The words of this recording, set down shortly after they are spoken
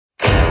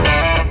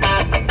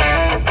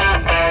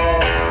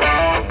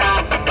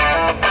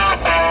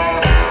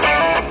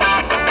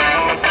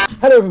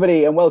Hello,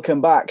 everybody, and welcome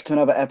back to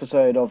another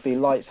episode of the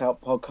Lights Out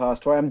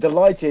podcast, where I'm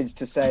delighted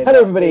to say.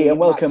 Hello, everybody, and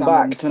welcome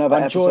back to another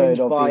episode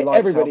of the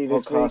Lights Out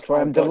podcast, where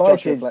I'm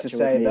delighted to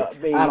say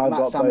that me and I've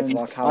got both of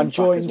our Callum. I'm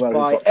joined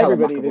by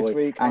everybody this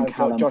week and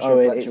Callum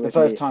Owen. It's the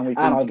first time we've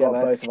been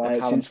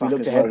together since we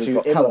looked ahead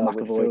to Imola,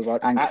 which feels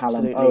like and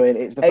Callum Owen.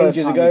 It's the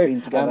first time we've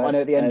been together. I know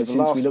at the end of the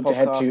last we looked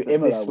ahead to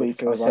Imola this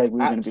week. I said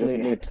we were going to be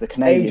looking ahead to the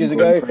Canadian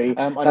Grand Prix.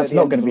 That's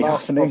not going to be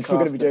happening. We're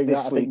going to be doing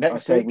that. I think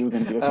next week we were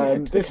going to be looking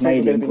ahead to the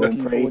Canadian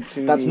Grand Prix.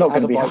 That's not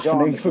going to be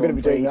happening. We're going to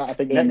be doing that, I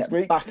think, next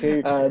week.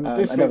 Baku.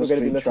 This week we're going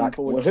to be looking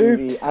forward to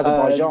the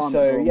Azerbaijan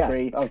Grand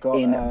Prix. I've got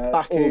in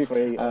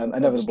Baku,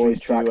 another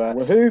street track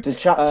to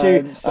chat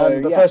to.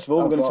 But first of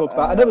all, we're going to talk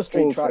about another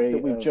street track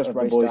that we've just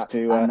raced at,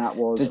 and that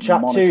was to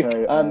chat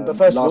to. But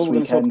first of all, we're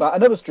going to talk about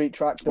another street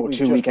track that we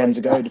 2 weekends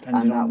ago,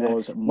 depending on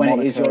when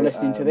it is you're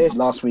listening to this.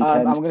 Last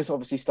weekend, and we're going to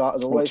obviously start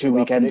as always 2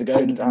 weekends ago,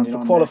 and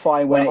for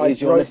qualifying when it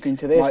is you're listening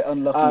to this.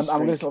 I'm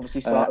going to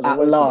obviously start as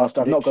always. At last,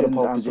 I've not got a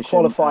pole position.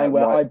 Qualifying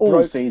where I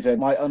broke season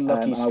my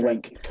unlucky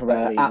streak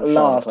correctly. At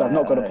last, I've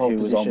not got a pole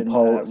position.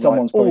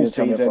 Someone's probably going to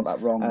tell me I've got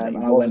that wrong. And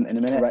I went in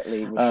a minute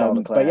correctly with Charles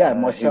Leclerc. But yeah,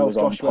 myself,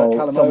 Joshua,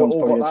 Callum, someone's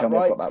probably going to tell me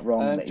I've got that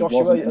wrong.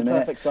 Joshua, a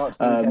perfect start to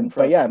the weekend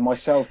for us. But yeah,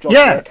 myself,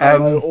 Joshua,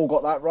 Callum, all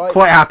got that right.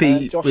 Quite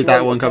happy with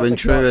that one coming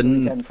true,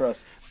 and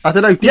I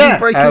don't know.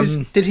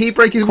 Did he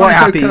break his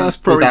Monaco curse?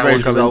 Probably that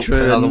one coming true.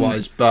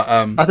 Otherwise, but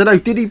I don't know.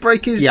 Did he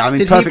break his? Yeah, I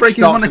mean, perfect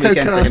start to the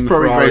weekend for him.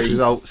 Ferrari's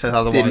result says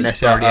otherwise. Didn't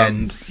necessarily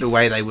end the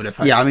way they would have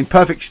hoped. Yeah, I mean,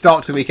 perfect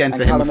start to the weekend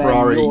for him.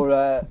 Ferrari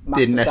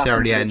didn't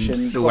necessarily end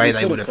the way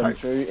they would have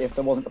hoped. If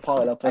there wasn't a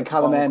pile up, and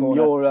Callum,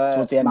 your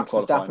Max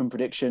Verstappen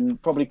prediction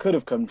probably could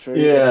have come true.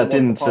 Yeah,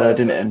 didn't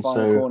end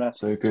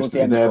so good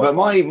there. But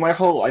my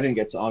whole, I didn't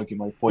get to argue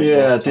my point.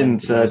 Yeah,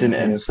 didn't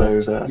end so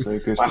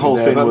good. My whole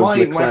thing was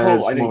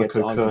Leclerc's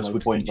Monaco curse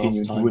would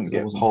continue, he wouldn't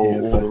get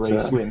pole or the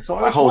race win. So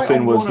my whole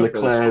thing was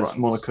Leclerc's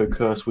Monaco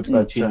curse would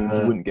continue,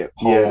 he wouldn't get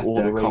pole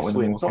or the race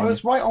win. So I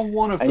was right on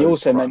one of those. And you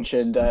also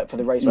mentioned for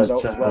the race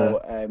result as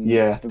well,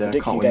 the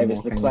prediction you gave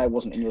is Leclerc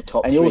wasn't in your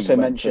top 3. And you also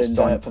mentioned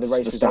for the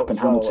race result and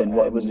Hamilton,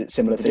 what was it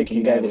similar thinking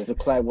you gave is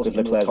Leclerc wasn't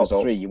in your top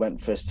 3. You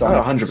went for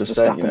Sainz,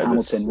 100%.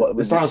 Hamilton. What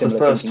was the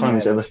first time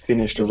he's ever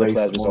finished a race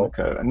at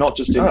Monaco, and not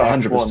just in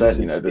F1.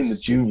 You know, in the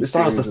junior. This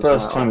was the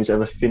first time he's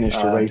ever finished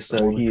a race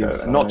at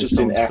Monaco, and not just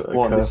in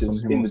F1. This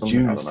is in the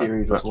junior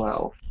series as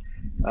well.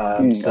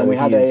 And we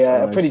had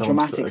a pretty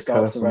dramatic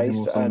start to the race,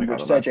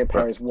 which Sergio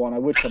Perez won. I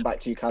would come back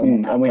to you,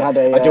 Callum. And we had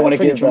I don't want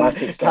to give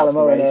Callum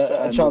Owen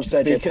a chance to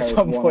speak at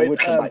some point. I would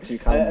come back to you,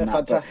 Callum.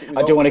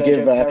 I don't want to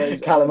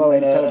give Callum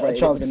Owen a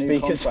chance to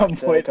speak at some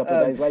point. A couple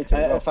of days later,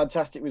 a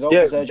fantastic result for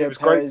Sergio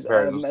Perez,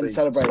 and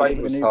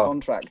celebrating with a new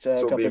contract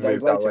a couple of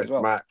days later as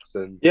well.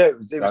 Yeah, it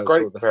was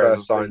great. The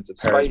first signs that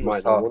Perez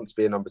might not want to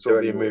be a number 2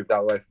 and moved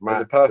that way from Max.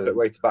 The perfect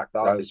way to back that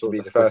up is to be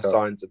the first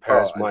signs that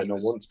Perez might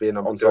not want to be a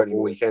number 2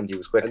 all weekend. He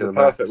was quicker than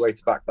Max. Perfect way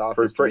to back that up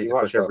through pretty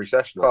much every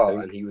session, I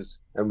think. And he was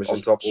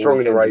just strong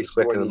in the race,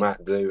 quicker than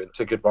Max, and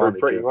took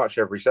advantage pretty much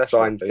every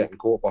session. Getting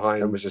caught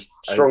behind, and was just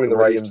strong in the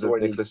race.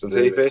 Nicholas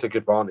Latifi took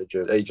advantage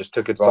of. He just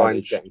took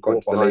advantage, getting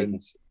caught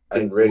behind.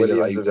 Didn't really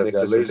know he was ever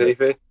going to lose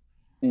Latifi.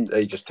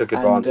 He just took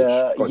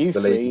advantage. You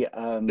three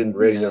didn't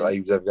really know he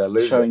was ever going to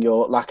lose. Showing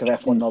your lack of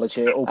F1 knowledge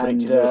here, all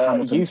predicted Lewis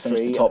Hamilton to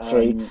finish the top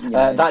 3.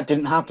 That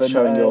didn't happen.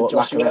 Showing your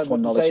lack of F1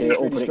 knowledge here,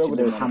 all predicted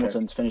Lewis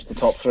Hamilton to finish the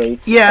top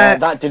 3. Yeah,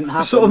 that didn't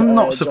happen. Sort of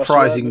not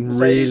surprising,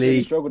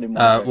 really.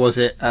 Was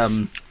it?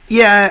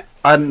 Yeah.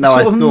 I don't know.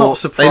 I thought not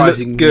surprising,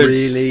 they looked good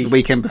really. The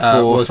weekend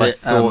before, so I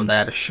thought they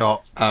had a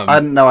shot. I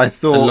don't know. I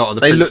thought a lot of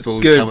the they looked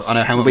good. I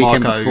know Helmut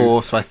weekend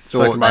before, so I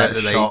thought they had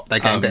a shot. They're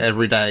getting better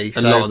every day. So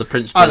a lot of the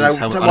principles. I know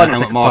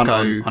Helmut Marko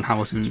on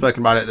Hamilton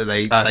spoken about it that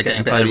they're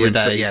getting better every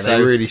day. Yeah,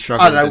 they really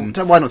struggled. I don't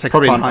know. Why not take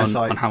probably in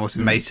hindsight on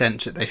Hamilton made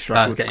sense that they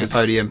struggled getting a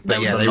podium,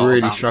 but yeah, they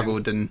really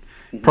struggled and.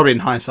 Probably in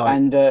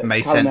hindsight,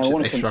 made sense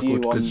that they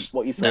struggled because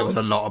there was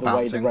a lot of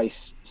bouncing. The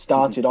race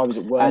started. I was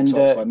at work,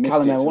 so I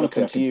missed it. I want to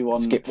come to you on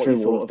skip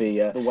through all of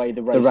the way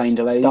the rain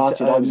delays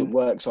started. I was at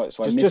work, so I missed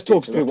it. Just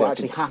talk through what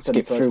actually happened.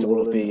 Skip through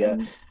all of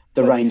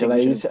the rain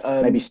delays.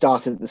 Maybe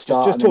started at the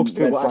start. Just talk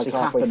through what actually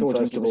happened.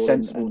 First, it was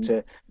sensible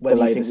to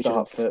delay the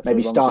start.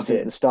 Maybe started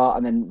at the start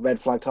and then red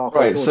flagged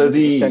halfway. Right. So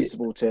the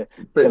sensible to.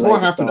 But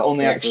what happened on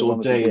the actual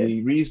day?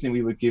 The reasoning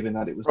we were given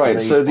that it was right.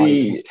 So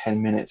the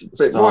 10 minutes at the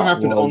start. But what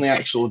happened on the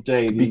actual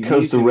day?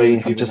 Because the rain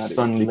had just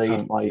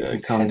suddenly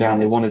come down.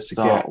 They wanted to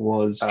get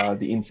was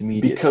the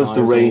intermediate. Because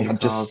the rain had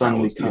just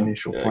suddenly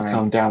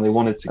come down. They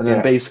wanted to. And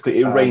then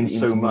basically it rained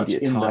so much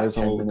in that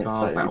 10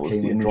 minutes that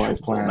was the initial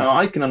plan. Now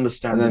I can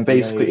understand. And then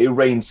basically it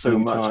rained so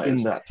much in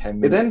that 10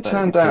 minutes. It then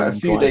turned out a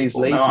few days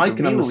later. Now I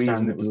can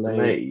understand it was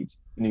delayed.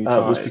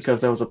 Was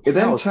because there was a. It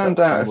then turned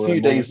out a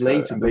few days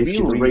later.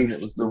 Basically,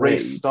 the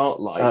race start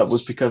lights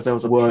was because there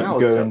was a power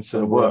going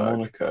to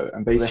Monaco,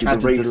 and basically they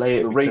had to delay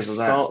it. The race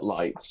start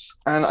lights,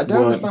 and I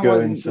don't understand why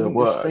they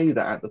didn't say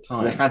that at the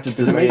time. They had to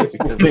delay it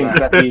because think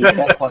that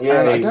the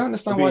FIA. I don't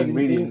understand why they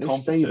really didn't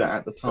say that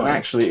at the time.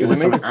 Actually, it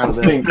was something out of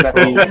their think that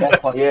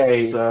the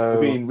FIA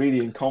being really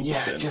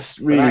incompetent. Yeah, just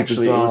really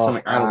bizarre. It was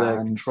something out of their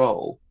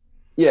control.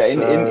 Yeah,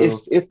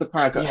 if the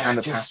power cut kind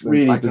of happened,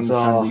 really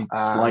bizarre,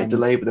 slight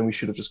delay, but then we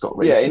should have just got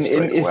racing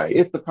straight away.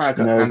 If the power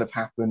cut kind of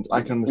happened,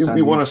 I can understand.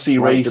 We want to see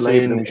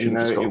racing.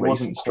 It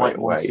wasn't quite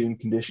monsoon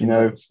conditions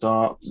at the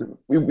start.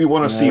 We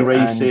want to see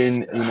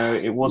racing.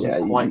 It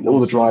wasn't quite all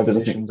the drivers.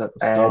 I think at the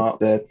start,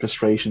 their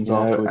frustrations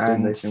afterwards,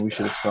 didn't they? So we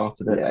should have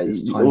started it.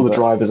 Yeah, all the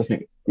drivers, I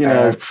think.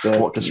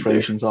 What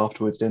frustrations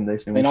afterwards, didn't they?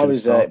 So I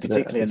was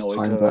particularly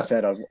annoyed because I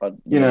said I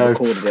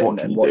recorded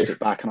it and watched it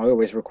back, and I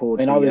always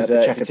record. I was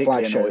the checkered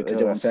flag show that they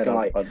do on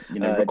Sky.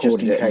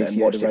 Just in case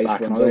you watched it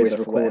back, and I always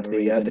record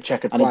the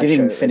checkered flag show. And it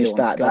didn't even finish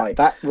that.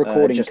 That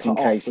recording just in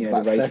case the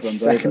race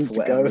runs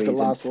over for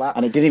whatever reason.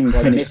 And it didn't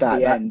even finish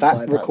that.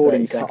 That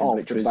recording cut off,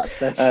 which was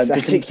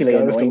particularly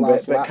annoying.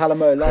 But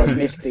Calamo last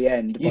missed the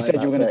end. You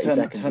said you were going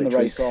to turn the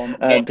race on.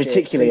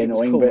 Particularly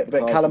annoying, but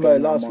Calamo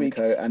last week,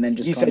 and then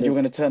just you said you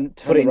were going to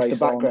put it into the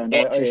background. I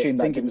assume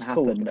that didn't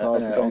happen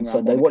on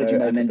Sunday. What did you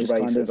make? And then just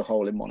kind of as a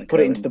whole in Monaco. Put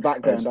it into the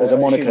background as a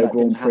Monaco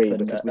Grand Prix,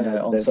 because we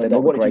know on Sunday.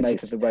 What did you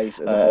make of the race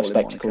as a whole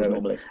spectacles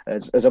normally?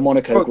 As a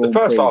Monaco Grand Prix, the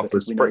first half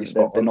was pretty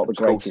spot. They're not the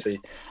greatest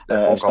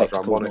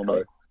spectacles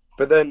normally.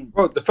 But then,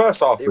 the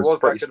first half was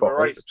pretty spot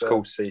on. It was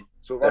cool to see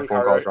sort of F1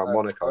 cars around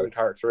Monaco,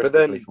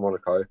 characteristically for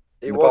Monaco.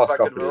 In the past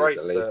couple of years,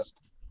 at least,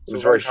 it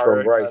was a very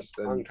strong race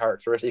and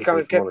uncharacteristic for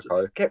Monaco.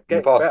 In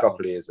the past couple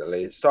of years, at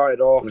least,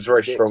 started off. It was a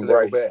very strong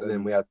race, and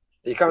then we had.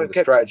 He kind of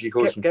kept strategy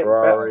calls from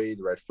Ferrari,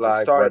 the red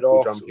flag, Red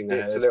Bull jumping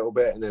ahead a little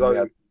bit, and then we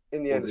had.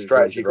 In the end, the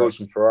strategy calls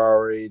from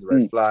Ferrari, the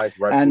red flag,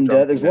 Red Bull. And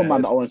there's one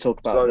man that I want to talk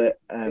about that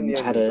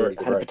had a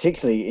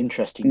particularly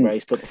interesting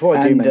race. But before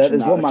I do mention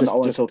there's one man that I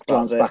want to talk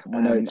about that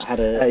had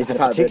a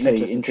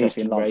particularly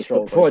interesting race.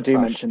 But before I do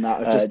mention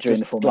that, I've just during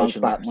the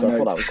formation lap, so I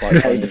thought that was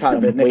quite funny. The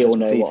fact that we all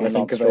know what I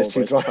think of those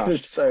two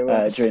drivers.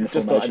 So during the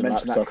formation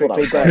lap, so I thought that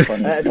was quite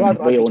funny.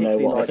 We all know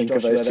what I think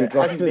of those two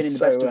drivers.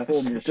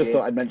 So just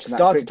thought I'd mention that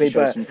quickly.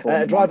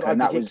 But a driver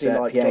and that was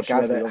Pierre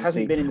Gasly.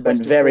 Hasn't been in the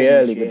best very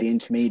early with the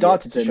intermediate.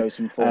 Started to show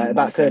some form.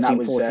 About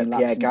 13-14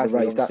 laps Pierre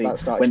Gasly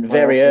that went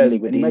very early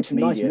with the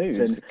intermediates,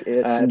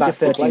 and about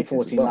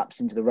 13-14 laps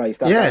into the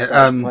race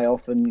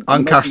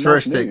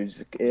uncharacteristic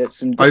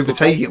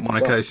overtaking at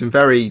Monaco, some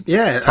very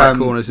tight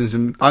corners and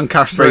some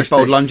uncharacteristic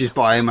bold lunges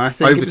by him. I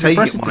think overtaking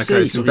at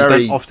Monaco, some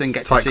very often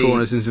get tight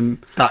corners and some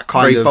that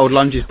kind of bold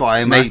lunges by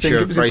him. Nature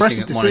of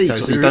racing at Monaco,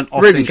 so you don't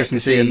often get to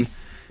see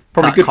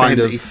probably good for him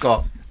that he's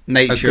got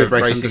nature of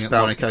racing at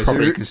Monaco, so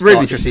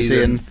really interesting to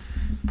see, and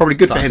probably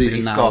good for him that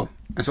he's got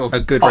a sort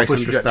of a good race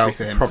trajectory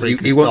for him. Probably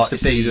he wants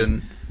to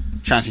be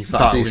chanting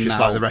titles just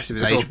like the rest of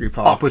his age group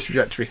are. Upwards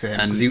trajectory for him,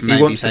 and he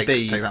wants to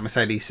take that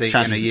Mercedes seat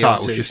in a year or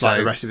two, just like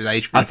the rest of his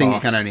age group. I think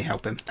it can only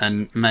help him,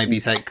 and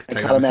maybe take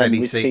that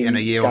Mercedes seat in a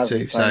year or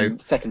two. So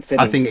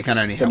I think it can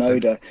only help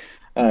him.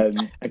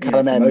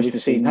 Calamo most of the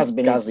season hasn't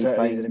been Gasly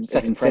playing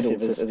second impressive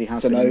as he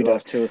has been in the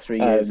last 2 or 3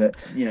 years.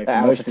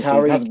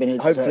 AlphaTauri hasn't been.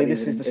 Hopefully,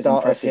 this is the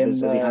start of him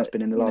as he has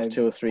been in the last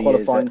 2 or 3 years.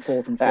 Qualifying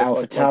fourth and fifth.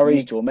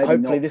 AlphaTauri.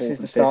 Hopefully, this is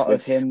the start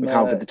of him with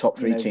how good the top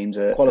 3 teams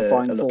are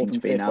looking to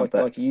be now.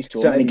 But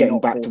certainly getting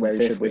back to where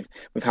he should with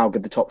how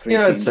good the top 3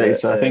 teams are. Yeah, I'd say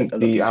so. I think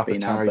the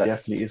AlphaTauri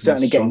definitely isn't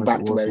certainly getting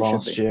back to where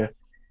he should be.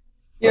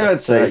 Yeah,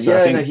 I'd say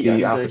so. I think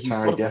the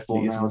AlphaTauri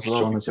definitely isn't as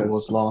strong as it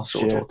was last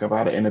year. We'll talk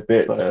about it in a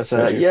bit. But he's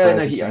got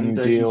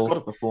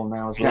to perform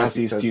now as well.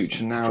 Gasly's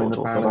future now in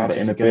the balance. About it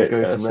in a bit.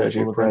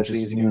 Sergio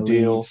Perez's new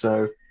deal.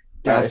 So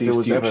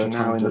Gasly's future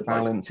now in the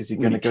balance. Is he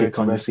going to kick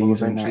on your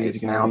season?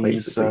 Is he now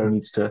basically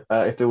needs to?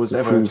 If there was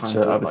ever a time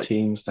to other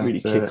teams that really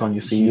kick on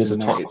your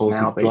season, it's top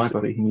quality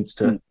driver. He needs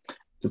to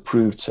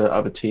prove to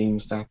other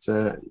teams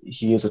that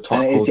he is a top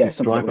quality driver.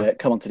 Something we're going to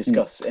come on to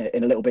discuss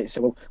in a little bit.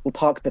 So we'll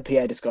park the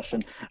Pierre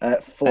discussion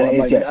for a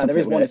moment. There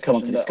is one to come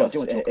on to discuss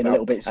in a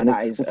little bit. So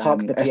that is we'll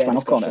park the Pierre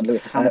Ocon and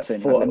Lewis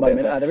Hamilton for a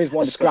moment. There is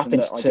one scrap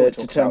into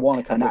turn one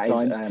a couple of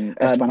times.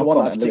 The one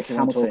that I particularly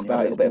want to talk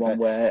about is the one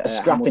where a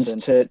scrap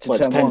into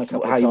turn one.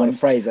 How you want to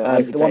phrase it.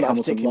 The one that I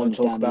particularly want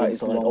to talk about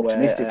is the one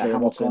optimistically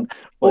Hamilton.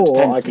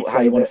 Or I could say how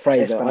you want to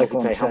phrase it. I could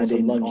say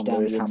Hamilton lunged down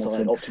Lewis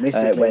Hamilton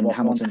optimistically when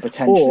Hamilton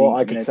potentially. Or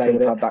I could say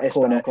that that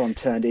corner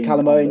turned in.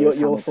 Calamo,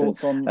 your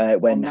thoughts on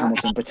when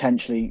Hamilton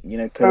potentially,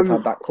 could have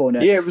had that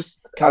corner? Yeah, it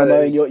was.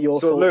 Calamo, your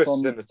thoughts Lewis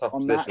on was in a tough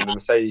position. The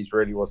Mercedes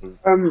really wasn't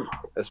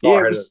as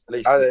far ahead, at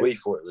least as we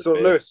thought it would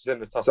be. Lewis was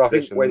in a tough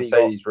position. The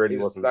Mercedes really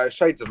wasn't like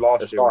shades of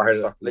last year.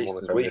 At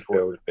least as we thought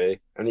it would be.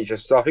 And he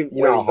just, I think,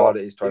 how hard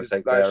it is trying to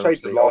take there.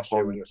 Shades of last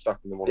year when you're stuck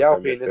in the Monaco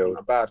midfield. The Alpine isn't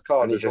a bad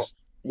car. And he just,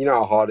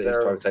 how hard it is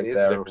trying to take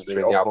there between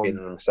the Alpine and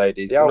the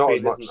Mercedes. Not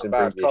as much as in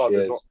previous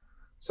years.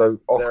 So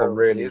Ocon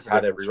really has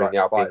had every right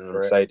to fight for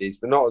Mercedes,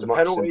 but not as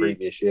much as in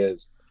previous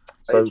years.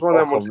 So it's one of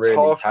them ones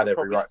really had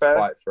every right to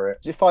fight for it.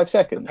 Is it 5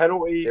 seconds? The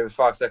penalty. It was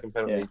 5 second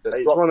penalty.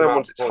 It's one of them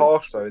ones it's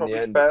harsh. So in the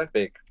end, it was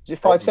big. Is it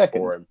 5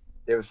 seconds?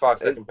 It was 5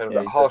 second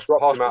penalty. Harsh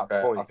amount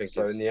of points. I think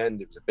so. In the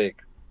end, it was a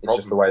big. It's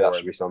just the way that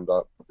should be summed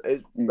up.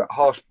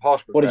 Harsh.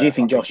 What did you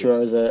think,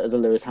 Joshua, as a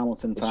Lewis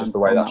Hamilton fan? It's just the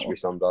way that should be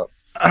summed up.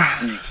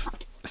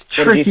 It's a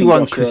tricky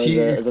one because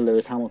as a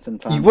Lewis Hamilton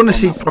fan, you want to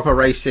see proper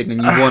racing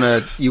and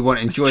you want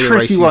to enjoy the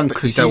racing,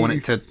 but you don't want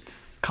it to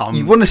come.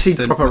 You want to see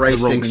proper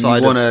racing.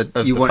 You want to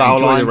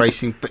enjoy the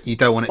racing, but you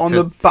don't want it on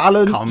to the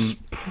balance. Come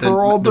the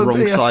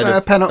wrong side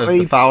of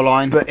the foul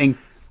line. But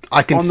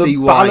I can see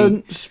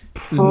why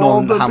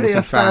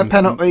non-Hamilton fans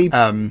penalty.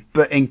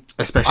 But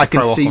especially I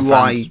can see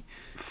why.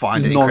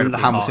 Find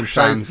non-Hamilton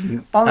fans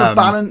on the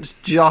balance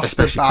just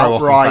about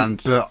right,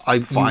 fans, but I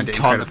find it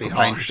incredibly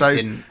harsh. So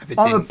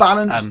on the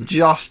balance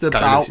just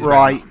about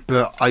right,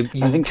 but I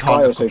think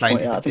Sky also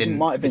pointed out. I think it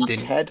might have been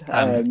Ted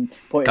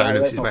pointed out.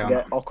 Let's not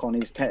forget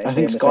Ocon is technically. I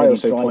think Sky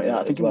also pointed out.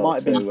 I think it might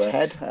have been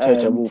Ted.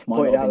 Toto Wolff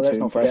pointed out. Let's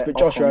not forget. But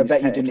Joshua, I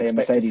bet you didn't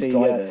expect to see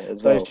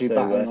those two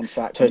battling on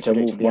track. Toto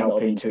Wolff, the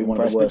Alpine, to one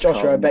of the worst. But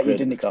Joshua, I bet you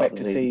didn't expect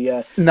to see.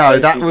 No,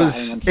 that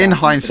was in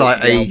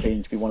hindsight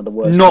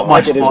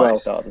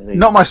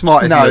not my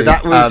smartest no, move.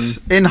 That was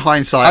in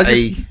hindsight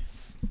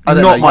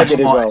not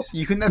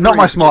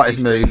my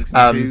smartest move.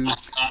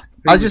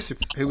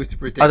 Who was to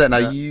predict? I don't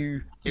know.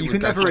 You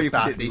can never really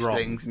predict these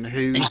things, and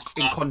who,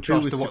 in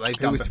contrast to what they've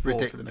done before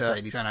for the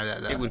Mercedes,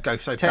 it would go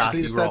so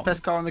badly wrong. The third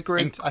best car on the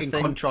grid, in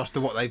contrast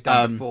to what they've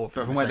done before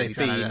from where they've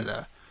been.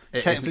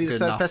 Technically, the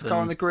third best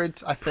car on the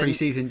grid. I think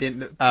pre-season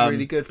didn't look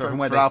really good from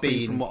where they've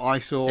been. From what I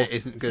saw, it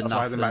isn't good enough.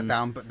 That's why they're back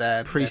down. But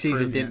their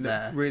pre-season didn't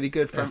look really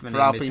good for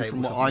Alpine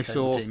from what I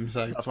saw.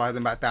 So that's why they're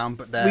back down.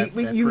 But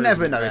you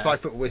never know. It's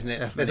like football, isn't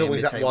it? There's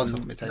always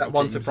that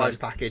one surprise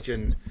package,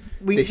 and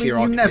this year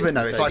you never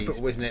know. It's like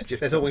football, isn't it?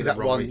 There's always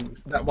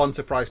that one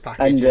surprise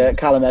package. And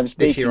Callum,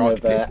 speaking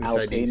of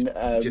Alpine,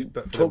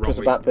 talk to us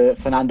about the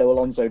Fernando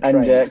Alonso train.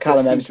 And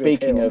Callum,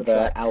 speaking of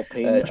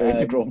Alpine during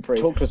the Grand Prix,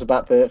 talk to us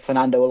about the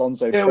Fernando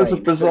Alonso train. It was a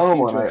bizarre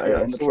one.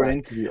 I saw an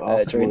interview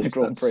during the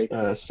Grand Prix.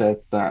 Said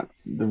that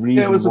the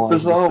reason it was a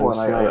bizarre one.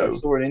 I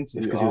saw an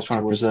interview because he was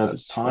trying to preserve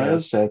his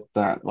tires. Said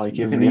that like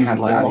if he had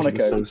like Monaco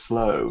was so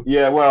slow.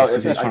 Yeah, well,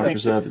 if he was trying to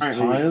preserve his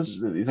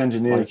tires, his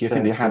engineers if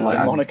he had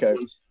like Monaco.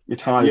 Your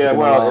tires are going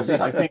to last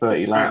like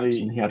 30 laps,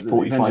 and he had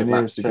 45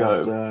 laps to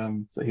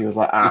go. So he was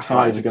like, your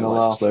tires are going to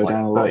last slow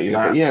down 30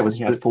 laps. Yeah,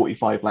 he had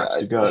 45 laps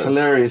to go.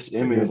 Hilarious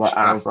image. He was like,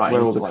 right,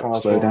 where all the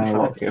cars slow down a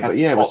lot. But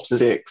yeah, it was top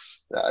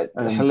 6.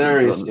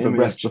 Hilarious. The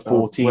rest of the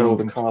 14 where all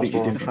the cars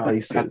were in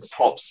places.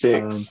 Top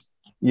 6.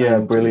 Yeah,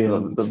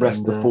 brilliant. The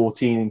rest of the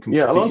 14 in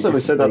Alonso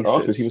said that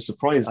afterwards. He was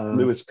surprised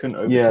Lewis couldn't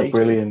overtake. Yeah,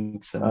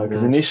 brilliant.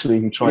 Because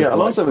initially he tried. Yeah,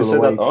 Alonso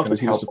said that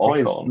afterwards. He was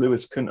surprised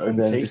Lewis couldn't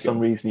overtake. And then for some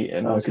reason,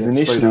 because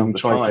initially he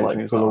tried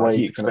to pull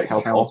away to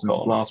help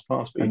Ocon last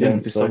pass, but he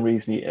didn't. For some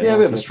reason, a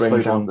bit of a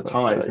strange down the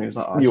tyres. And he was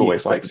like, you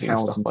always like seeing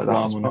stuff like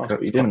that.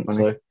 But he didn't.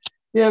 So.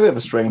 Yeah, a bit of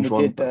a strange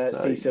one. We did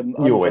see some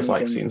you always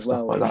like seeing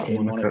stuff like that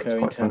in Monaco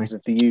in terms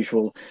of the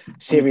usual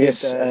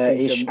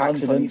serious-ish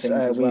accidents.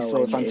 We saw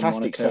a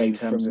fantastic save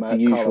from the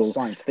usual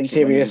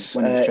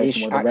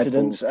serious-ish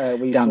accidents.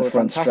 Down the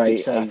front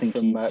straight, I think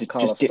he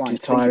just dipped his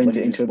tyre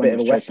into a bit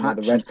of a wet patch.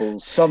 The Red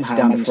Bulls somehow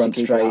down the front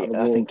straight,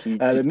 I think he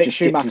just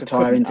dipped his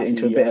tyre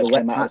into a bit of a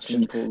wet patch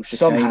and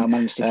somehow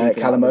managed to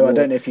keep Calamo. I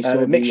don't know if you saw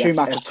Mick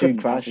Schumacher could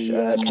crash.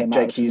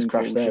 Jake Hughes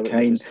crashed there.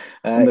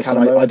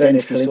 Calamo, I don't know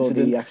if you saw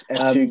the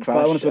F2 crash.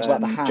 I want to talk about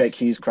the Haas Jake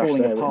Hughes crash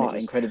falling apart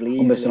incredibly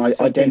easily. Almost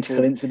an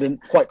identical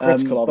incident, quite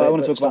critical of it. But I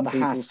want to talk about the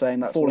Haas saying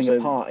that's falling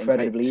apart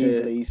incredibly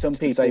easily. Some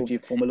people safety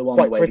of Formula One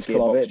quite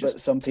critical of it,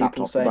 but some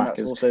people saying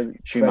that's also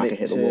Schumacher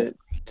hit the wall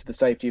to the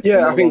safety of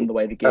Formula One. The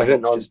way the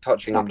gearbox just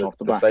touching on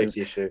the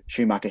safety issue.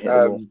 Schumacher hit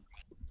the wall.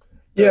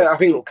 Yeah, I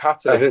think I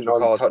think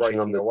I'm touching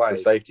on the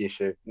safety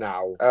issue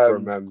now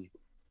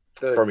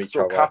from each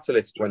other.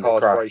 Catalyst when the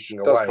crash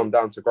does come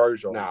down to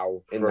Grosjean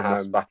now in the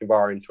Haas back in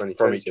Bahrain 2020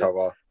 from each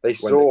other. They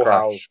saw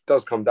how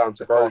does come down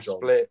to Grosjean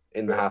split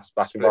in the Haas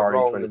back in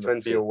Bahrain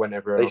 2020.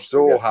 Whenever they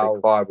saw how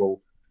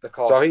viable the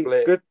car so I think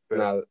it's good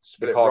now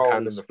the car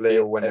can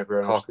split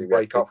whenever the car can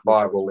break up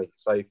viable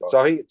safer.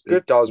 So I think it's good.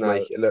 It does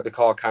make it look the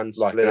car can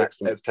like an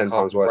accident. It's 10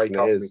 times worse than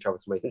it is.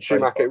 In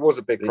Schumacher, it was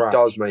a big crash. It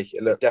does make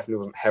it look definitely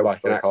wasn't held like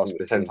an accident.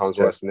 It's 10 times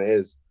worse than it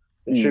is.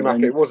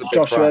 Schumacher, it was a big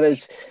Joshua, crash.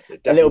 There's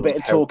a little bit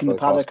of talk in the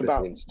paddock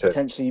about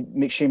potentially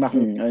Mick Schumacher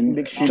and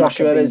Mick Schumacher.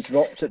 Joshua, there's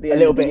dropped at the end a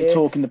little bit of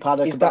talk in the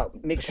paddock. Is that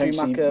Mick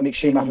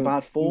Schumacher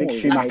bad form? Mick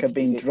Schumacher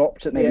being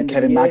dropped at the end.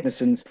 Kevin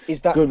Magnussen's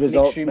good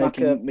results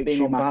making Mick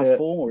Schumacher bad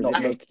form, or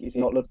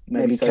not look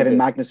maybe Kevin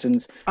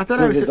Magnussen's. I don't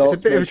know. It's a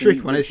bit of a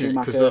tricky one, isn't it?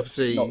 Because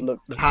obviously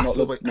Haas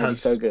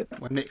has so good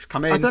when Mick's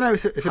come in. I don't know.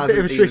 It's a bit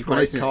of a tricky one,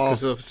 isn't it?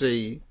 Because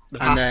obviously.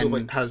 And then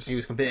he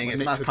was competing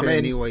against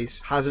Mazepin. He always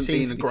hasn't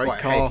been a great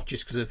car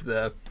just because of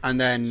the and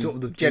then sort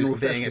of the general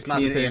thing against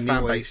Mazepin and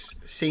fan base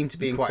seemed to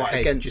be quite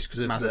against just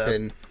because of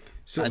Mazepin.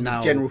 Sort of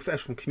the general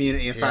professional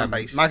community and fan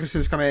base.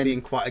 Magnussen's come in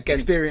being quite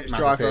against experienced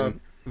driver,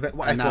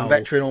 F1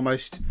 veteran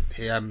almost.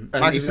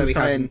 Magnussen's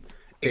come in.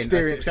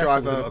 Experienced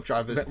driver of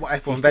drivers,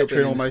 F1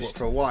 veteran almost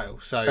for a while.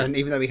 So, and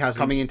even though he has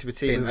coming into a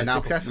team and now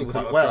successful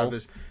quite well,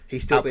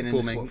 he's still been in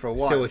the sport for a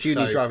while. Still a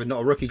junior driver,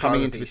 not a rookie.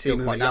 Coming into a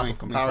team quite young in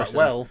comparison.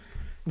 Well.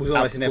 was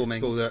almost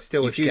inevitable that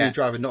still a junior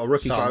driver, not a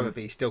rookie driver,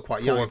 but he's still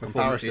quite young in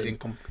comparison.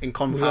 In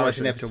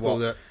comparison to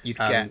that you'd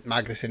get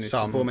Magnussen is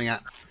performing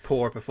at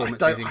poorer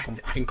performances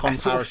in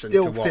comparison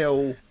to what Magnussen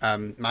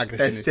is performing at.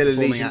 There's still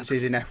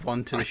allegiances in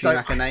F1 to the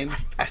Schumacher name.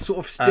 I sort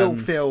of still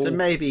feel so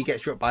maybe he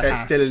gets dropped by Haas.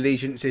 There's still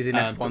allegiances in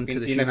F1 to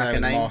the Schumacher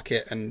name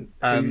market, and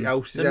who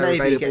else is there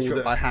maybe gets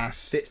dropped by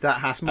Haas? Fits that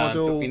Haas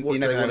model. What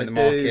do they want in the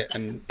market?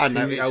 And I don't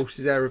know who else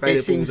is there available.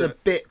 It seems a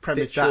bit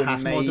premature. That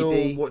Haas model.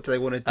 What do they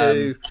want to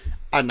do?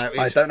 I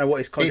don't know what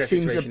his contract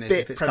situation is.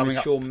 If it's coming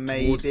up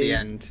towards the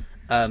end,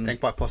 then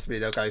quite possibly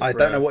they'll go for I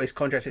don't know what his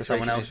contract situation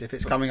someone else. If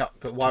it's coming up,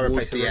 but why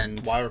replace the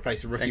end? Why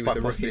replace a rookie with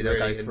a rookie? They'll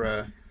go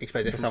for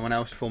expect someone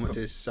else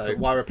performances. So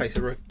why replace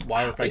a rookie?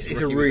 Why replace a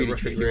rookie? It's a really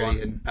tricky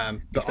one.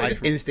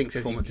 But instinct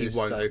says he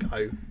won't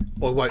go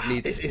or won't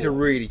lead. It's a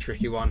really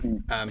tricky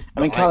one. I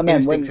mean, Callum,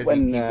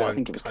 when I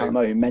think it was Callum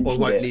who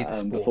mentioned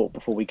it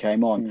before we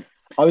came on.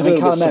 I was a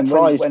little bit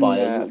surprised by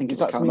it. I think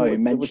it's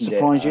something that would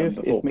surprise you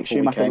if Mick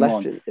Schumacher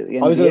left at the end of the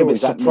year. I was a little bit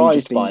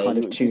surprised by it. Kind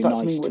of too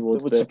nice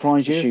towards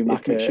the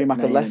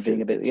Schumacher left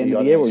being a bit at the end of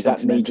the year, or is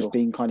that me just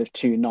being kind of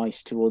too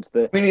nice towards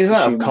the? I mean, he's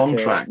out of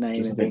contract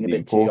name and being a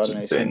bit too, I don't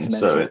know, sentimental.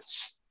 So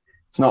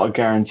it's not a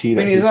guarantee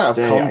that he's out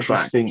of contract.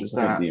 I think is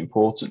the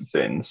important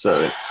thing.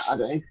 So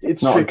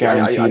it's not a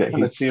guarantee that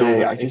he'd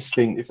stay. I just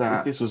think if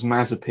this was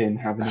Mazepin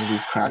having all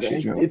these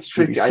crashes, it's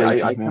tricky.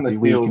 I kind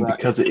of feel that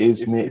because it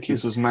is Mick.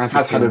 This was Mazepin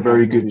has had a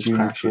very good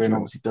junior career, and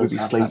obviously does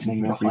have slating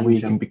him every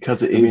week. And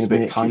because it is a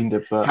bit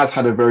kinder, but has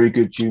had a very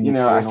good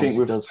junior. I think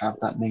it does have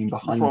that name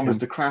behind him.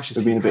 The crashes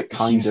have been a bit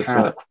kinder,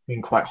 but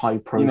been quite high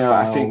profile.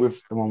 I think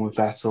with the one with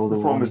Vettel, the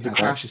problem is the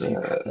crashes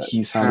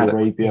he's Saudi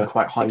Arabia,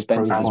 quite high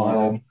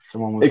profile.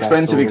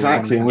 Expensive,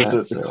 exactly, and with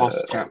the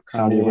cost cap,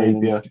 Saudi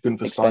Arabia,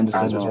 Gunther Steiner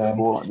said as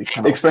well.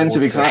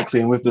 Expensive, exactly,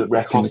 and with the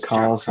wrecking the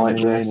cars like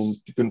this,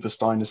 and Gunther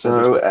Steiner said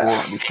as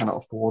well, we cannot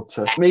afford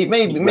to.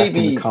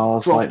 Maybe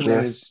cars like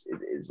this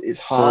is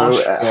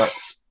harsh, but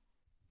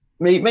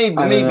maybe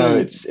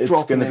it's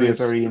going to be a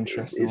very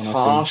interesting. It's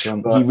harsh,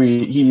 but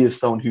he is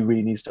someone who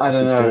really needs to. I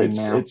don't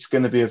know. It's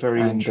going to be a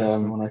very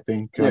interesting one. I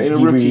think in a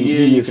rookie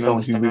year, you can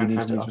understand having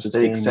these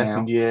mistakes.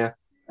 Second year.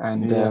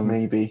 And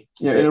maybe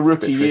in a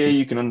rookie year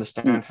you can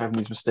understand having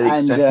these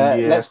mistakes.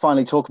 And let's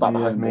finally talk about the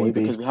homeboy,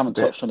 because we haven't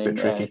touched on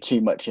him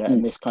too much yet,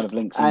 and this kind of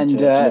links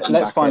into. And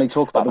let's finally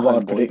talk about the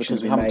wild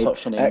predictions we haven't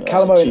touched on him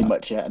too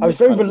much yet. I was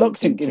very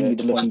reluctant giving you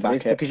the looking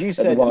back because you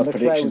said the wild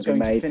predictions we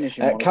made.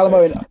 Callum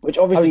Owen, which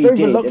obviously he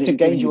did, and it's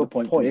gained you a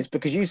point for this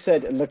because you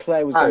said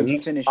Leclerc was going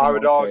to finish. I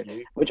would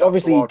argue, which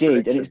obviously he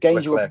did, and it's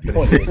gained you a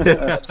point. And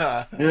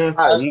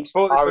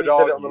I would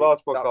argue on the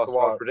last podcast a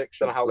wild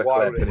prediction how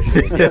wild it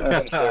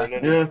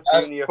is.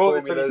 Junior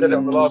Formula said it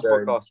on the last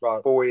podcast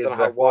about 4 years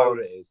how wild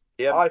it is.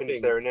 I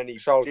think there in any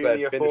Charles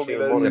Leclerc finishing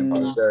in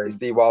Monaco is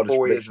the wildest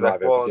prediction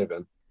I've ever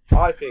given.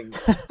 I think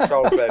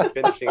Charles Leclerc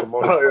finishing in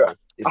Monaco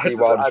is the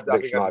wildest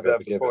prediction I've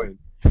ever given.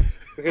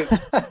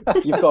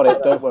 You've got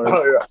it, don't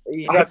worry.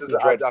 He had some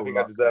dreadful I think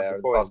I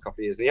deserve the last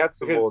couple of years. And he had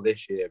some more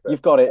this year. But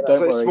you've got it,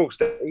 don't worry.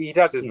 He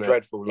had some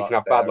dreadful luck. He can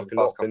have bad luck in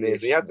the last couple of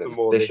years. He had some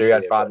more this year. He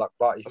had bad luck,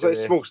 but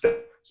it's small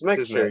steps.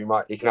 Next year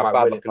he can have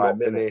bad luck and not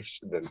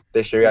finish.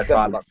 This year he had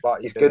bad luck,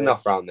 but he's good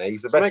enough around there.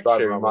 He's the best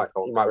driver.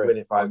 He might win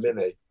it by a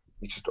minute.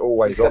 He's just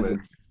always on it.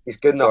 He's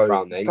good enough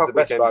around there. He's the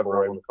best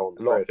driver on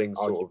a lot of things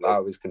sort of out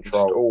of his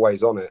control. Just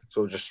always on it,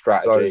 sort of just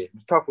strategy. So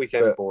it's a tough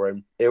weekend for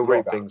him. He'll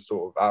read things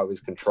sort of out of his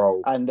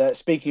control. And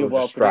speaking of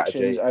wild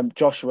predictions,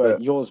 Joshua,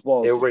 yours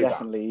was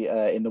definitely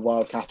in the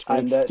wild category.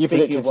 And you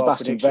predicted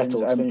Sebastian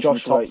Vettel,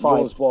 Joshua, top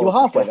 5. You were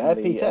halfway there,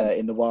 Peter,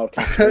 in the wild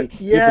category.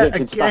 Yeah,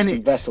 again,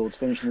 Sebastian Vettel to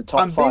finish in the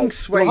top 5. I'm being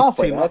swayed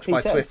too much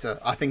by Twitter,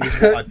 I think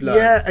is what I've learned.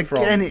 Yeah,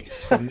 again,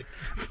 it's...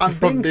 I'm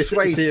being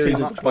swayed too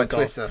much by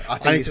Twitter.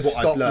 I need to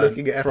stop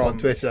looking at F1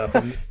 Twitter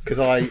because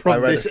I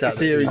read a stat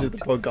series of the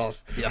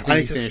podcast. I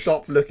need to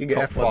stop looking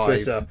at F1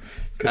 Twitter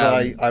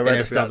because I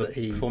read a stat that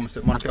he performance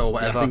at Monaco or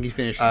whatever. I think he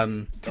finished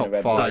top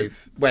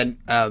 5. Went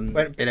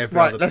in every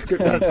other let's go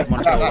at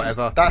Monaco or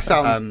whatever. That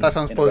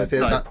sounds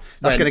positive.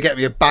 That's going to get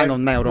me a bang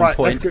on nailed on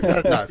point.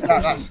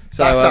 That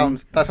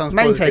sounds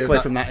main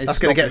takeaway from that is that's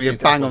going to get me a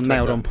bang on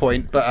nailed on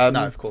point. But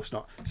no, of course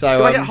not. So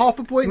do I get half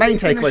a point? Main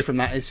takeaway from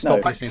that is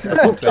stop listening to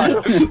F1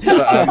 Twitter.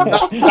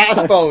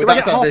 That's bold.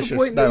 That's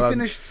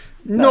ambitious.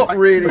 No, not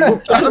really.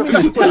 That's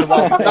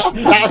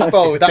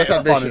bold. That's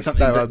ambitious.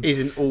 Something that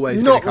isn't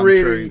always going to come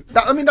true.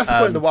 I mean, that's the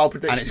point of the wild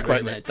prediction. And it's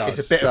great when it does.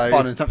 It's a bit of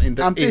fun and something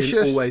that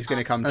isn't always going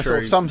to come true.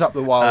 Sort of sums up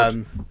the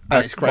wild.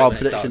 And it's wild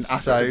prediction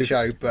aspect of the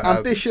show, but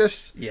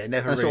ambitious. Yeah,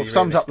 never really. Sort of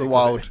sums up the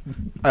wild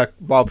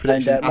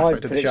prediction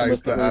aspect of the show.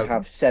 But we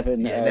have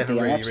 7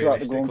 DNFs throughout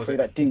the Grand Prix.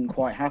 That didn't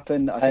quite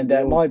happen. And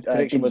my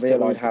prediction was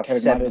that we'd have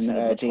 7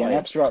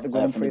 DNFs throughout the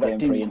Grand Prix. That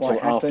didn't quite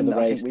happen.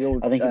 I think we all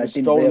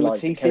didn't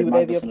realise that Kevin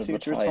Magnussen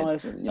would retire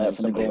tyres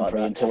for the Grand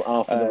Prix until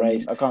after the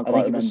race. I can't quite remember.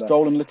 I think it was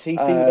Stroll and Latifi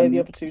were the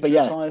other two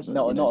tyres.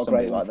 Not a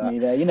great one for me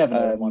there. You never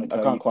know. Monaco,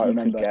 I can't quite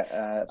remember. Get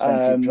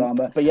plenty of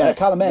drama. But yeah,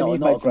 Callum M, you've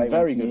made some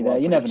very good there.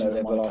 You never know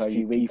over the last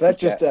few weeks. Let's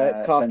just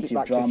cast it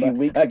back to a few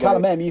weeks ago.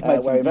 Callum M, you've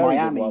made some very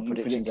good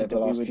predictions over the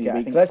last few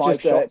weeks. Let's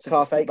just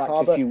cast it back to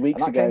a few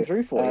weeks ago,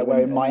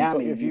 where in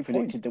Miami you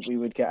predicted that we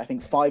would get, I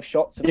think, 5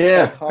 shots.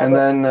 And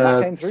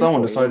then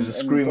someone decided to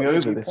screw me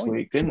over this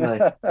week, didn't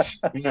they?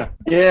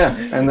 Yeah.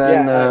 And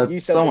then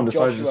someone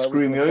decided to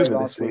screw me over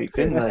this week,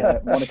 didn't they?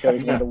 Monaco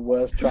is one of the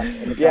worst tracks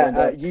in the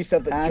calendar. You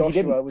said that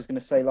Joshua was going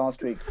to say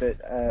last week that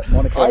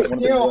Monaco is one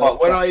of the worst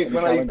tracks in the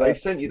calendar. When I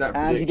sent you that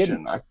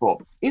prediction, I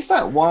thought, is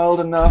that wild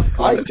enough?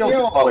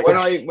 When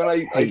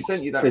I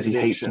sent you that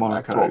prediction, hates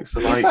Monaco. So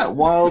is that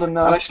wild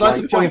enough? And I should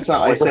like to point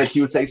out, I said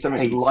he would say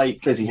something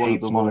like Fizzy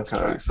hates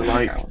Monaco. So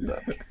like, and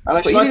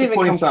I should like to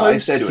point out, I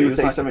said he would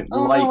say something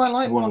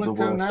like one of the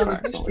worst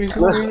tracks.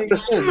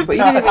 But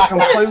he didn't even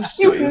come close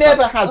to it. You've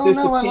never had this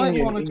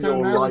opinion in your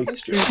life.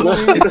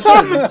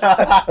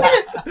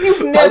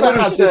 You've never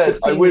had this opinion.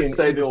 I would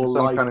say this is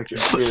some kind of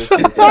conspiracy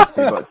against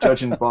me, but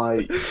judging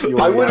by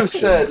your I would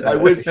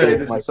say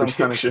this is some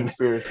kind of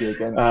conspiracy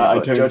against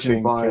me,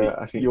 judging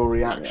by your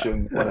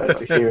reaction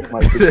to hear my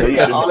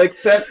prediction. I'll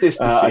accept this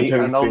defeat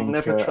and I'll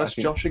never trust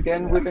Josh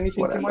again with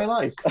anything in my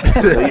life.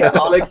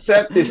 I'll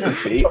accept this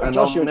defeat and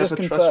I'll never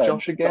trust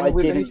Josh again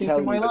with anything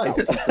in my life.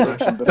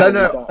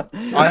 No,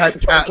 I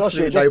had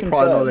absolutely no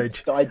prior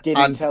knowledge,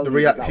 and the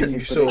reaction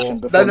you saw.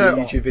 No,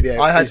 YouTube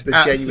video. I had the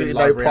genuine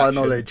no prior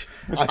knowledge.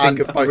 I think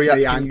of both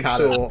me and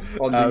Callum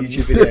on the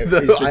YouTube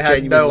video. I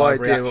had no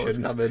idea what was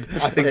coming.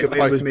 I think of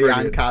both me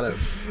and Callum.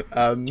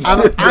 And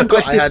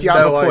I stiffed you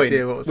out of a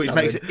point, which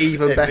makes it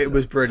even better. It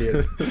was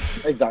brilliant.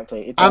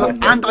 Exactly.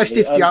 And I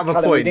stiffed you out of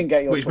a point,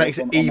 which makes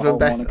it even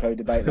better. Monaco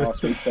debate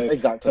last week, so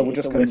exactly. So we'll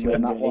just continue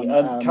on that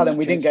one. Callum,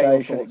 we didn't get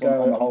your thoughts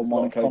on the whole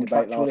Monaco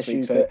debate last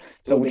week, so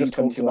we'll just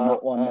continue on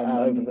that one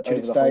over the whole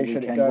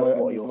weekend. There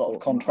was a lot of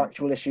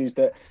contractual issues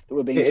that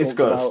were being talked about. It's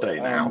got to stay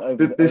now.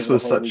 This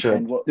was such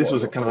a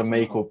kind of a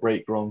make or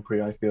break Grand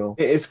Prix. I feel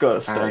it's got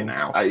to stay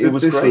now. It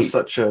was great.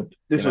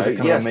 This was a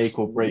kind of a make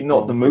or break.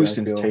 Not the most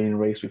entertaining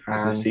race we've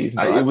had this season,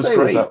 but it was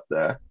great up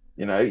there.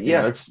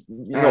 It's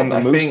not the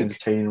most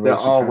entertaining race. There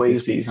are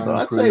ways that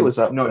I'd say it was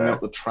up there. Not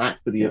the track,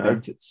 but the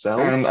event itself.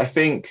 And I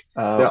think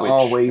there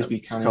are ways we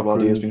can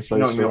improve. Has been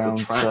floated around,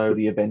 so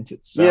the event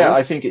itself. Yeah,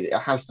 I think it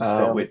has to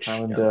stay on the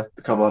calendar.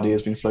 The Covardia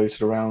has been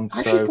floated around.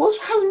 Actually, has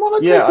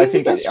Monaco been I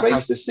think the best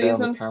race this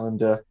season? On the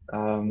calendar.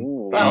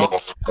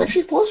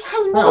 Actually,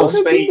 has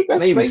Monaco been the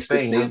best race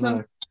this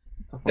season?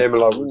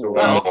 Imola was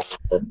alright.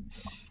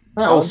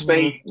 Or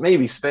Spain,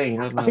 maybe Spain.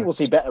 I think we'll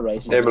see better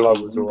races. Imola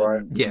was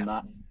alright. Yeah.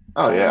 That.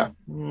 Oh yeah,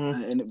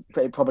 and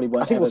it probably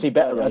won't. I think we'll see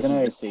better races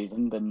this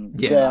season than.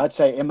 Yeah, I'd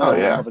say Imola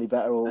was probably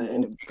better,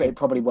 and it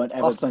probably won't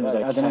ever. Austin was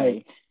okay. I don't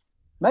know.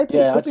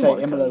 Maybe I'd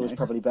say Imola was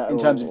probably better in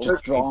terms of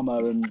just drama,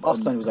 and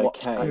Austin was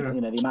okay. The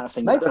amount of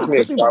things that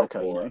could be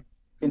Monaco,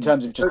 in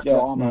terms of just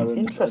drama and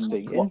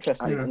interesting. The amount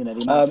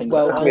of things.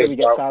 Well, I know we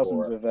get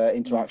thousands of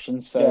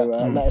interactions, so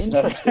let us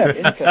know. We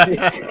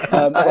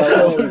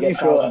get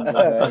thousands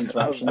of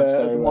interactions,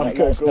 so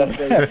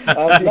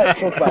let's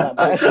talk about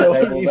that prediction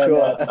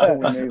table before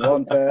we move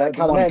on.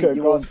 Callum,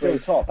 you are still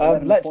top.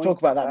 Let's talk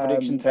about that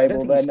prediction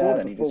table then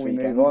before we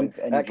move on.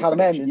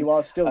 Callum, you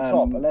are still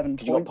top, 11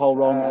 points. You got pole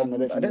wrong, and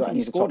I don't think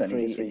you scored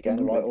any this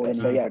weekend in the right order.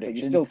 So yeah, but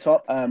you're still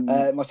top.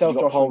 Myself,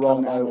 Josh, all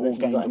wrong, all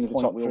gained the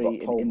top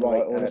 3 in the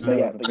right order. So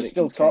yeah. But you're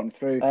still top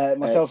through.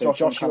 Myself,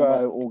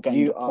 Joshua, all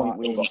gained a point.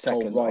 We got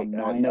second right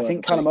now. I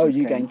think Callum,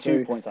 you gained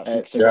 2 points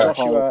actually. So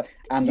Joshua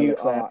and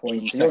Leclerc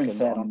points. You're in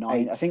third on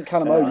 8. I think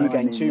Callum, you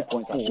gained 2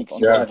 points actually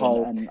on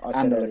pole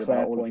and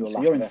Leclerc points.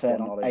 So you're in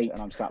third on 8, and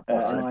I'm sat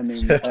bottom. And I'm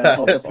in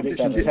of the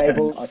predictions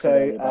table.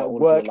 So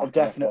work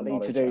definitely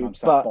to do,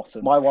 but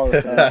my worry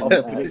of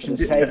the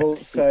predictions table.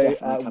 So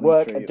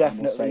work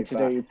definitely to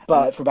do,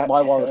 but for about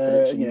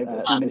a few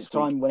minutes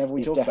time, whenever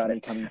we talk about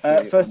it.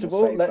 First of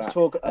all, let's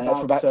talk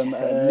about some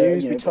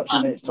news. We touched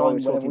on it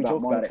whenever we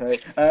talk about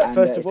it.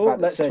 First of all,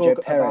 let's talk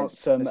about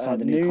some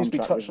news. We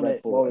touched on it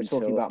while we were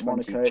talking about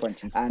Monaco,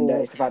 and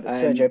it's the fact that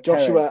Sergio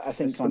Joshua, I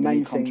think the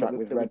main thing that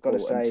we've got to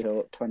say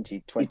until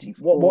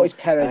 2024. What is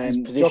Perez's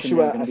position?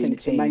 Joshua, I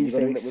think the main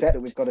thing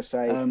that we've got to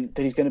say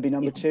that he's going to be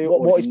number 2.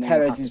 What is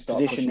Perez's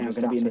position now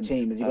going to be in the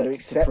team? Has he got to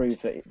accept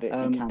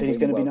that he's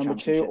going to be number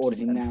 2, or does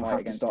he now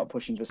have to start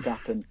pushing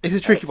Verstappen? It's a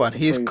tricky one.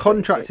 He is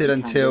contracted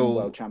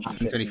until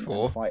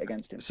 2024,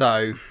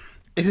 so.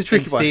 It's a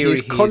tricky one.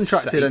 He's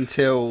contracted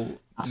until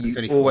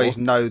you always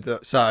know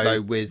that.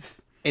 So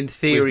with in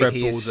theory,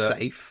 he is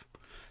safe.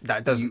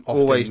 That doesn't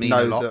always mean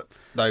a lot.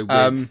 Though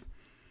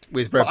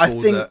with Red Bull, I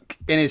think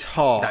in his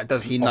heart that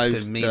doesn't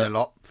mean a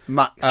lot.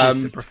 Max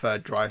is the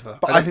preferred driver,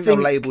 but I think they'll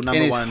label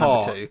number 1 and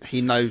number 2.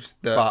 He knows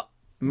that. But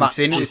Max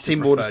in his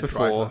team orders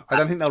before. I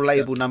don't think they'll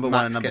label number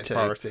 1 and number 2.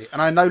 Priority.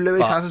 And I know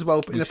Lewis has as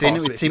well. In the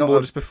past, with team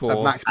orders before,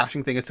 a Max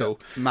bashing thing at all.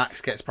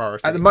 Max gets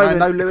priority. At the moment,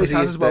 I know Lewis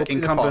has as well.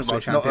 Incumbent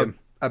world champion.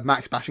 A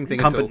Max bashing thing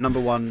at all. Number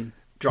 1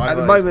 driver at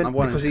the moment,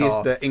 because he is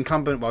the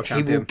incumbent world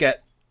champion. He will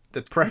get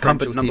the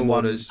preferential team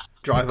orders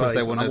drivers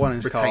they want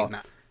to retain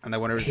that, and they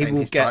want to retain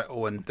his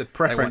title, and the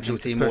preferential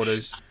team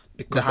orders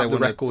because they want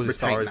the records as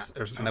far as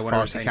and they want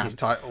to retain his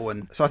title.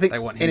 And so I think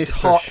in his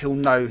heart he'll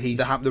know he's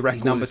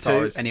number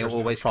 2, and he'll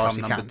always come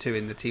number 2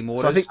 in the team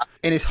orders. So I think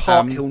in his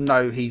heart he'll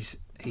know he's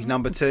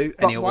number 2,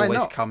 and he'll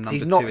always come number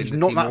 2 in the team orders. He's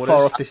not that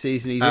far off this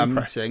season. He's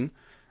impressing.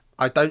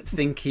 I don't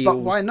think he'll. But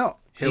why not?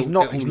 He's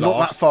not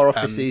that far off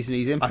this season.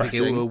 He's impressing. I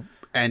think it will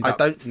end. I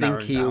don't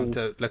think he'll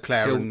to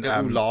Leclerc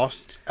and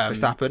last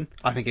Verstappen.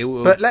 I think it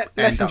will. But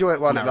let's enjoy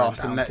it while it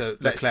lasts, and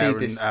let's see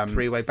this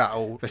three-way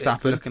battle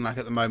Verstappen looking like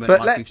at the moment.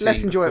 But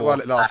let's enjoy it while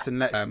it lasts, and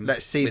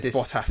let's see this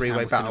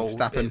three-way battle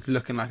Verstappen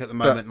looking like at the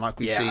moment, like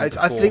we've seen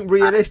before. I think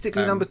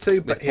realistically number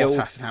 2, but he'll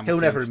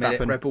never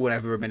admit it. Red Bull will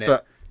never admit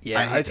it.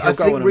 Yeah, I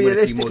think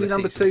realistically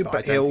number 2,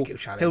 but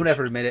he'll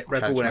never admit it.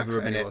 Red Bull will never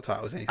admit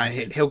it,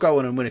 and he'll go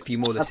on and win a few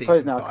more this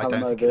season. But I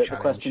don't think the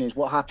question is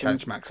what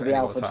happens to the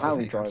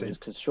AlphaTauri drivers,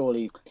 because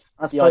surely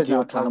the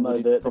ideal plan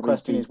the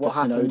question is what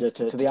happens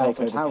to the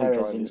AlphaTauri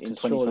drivers in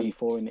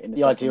 2024 in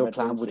the ideal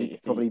plan would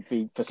probably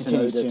be for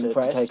Tsunoda to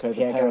impress.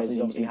 Pierre Gasly's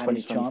obviously had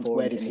his chance.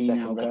 Where does he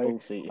now go?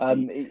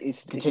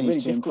 It's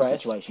continues to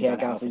impress. Pierre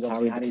Gasly's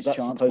obviously had his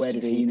chance. Where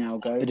does he now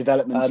go? The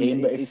development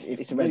team, but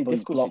it's a really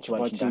difficult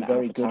situation by 2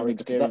 very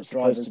good experienced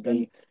drivers to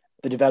be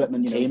the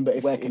development team, but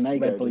where can they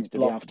go? Red Bull is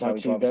blocked by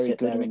 2 very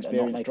good and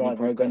experienced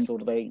drivers, or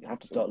do they have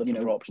to start looking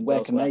for options? Where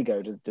can they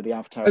go? Do the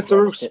AlphaTauri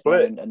drivers sit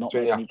there and not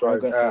make any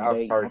progress, or do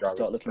they have to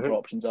start looking for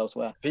options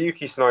elsewhere? For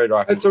Yuki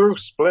Tsunoda, it's a real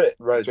split.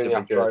 Relatively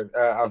good.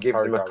 It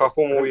gives him a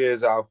couple more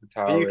years at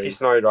AlphaTauri. For Yuki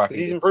Tsunoda, because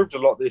he's improved a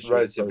lot this year.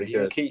 Relatively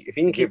good. If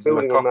he can keep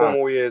building on that, a couple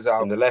more years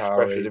out in the less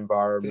pressured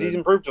environment, because he's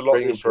improved a lot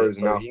this year. If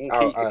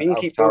he can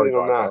keep building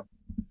on that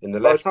in the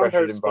less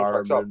pressured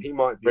environment, he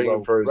might be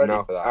well ready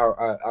for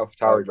that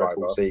AlphaTauri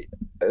driver seat.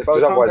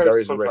 Because otherwise there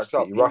is a risk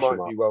that you rush him up. He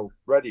might be well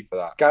ready for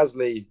that.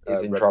 Gasly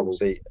is in trouble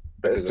seat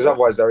because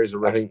otherwise there is a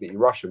risk that you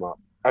rush him up.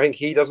 I think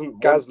he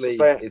doesn't.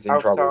 Gasly is in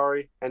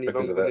trouble any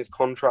longer than his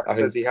contract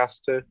says he has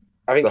to.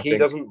 I think he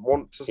doesn't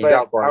want to stay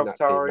at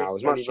AlphaTauri now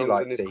as much as he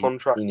likes. His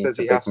contract says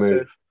he has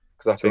to.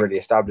 Because to really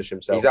establish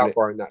himself. He's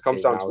outgrowing that.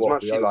 Comes down to as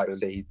much as he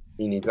likes it.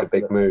 He needs a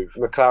big move.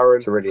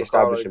 McLaren to really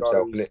establish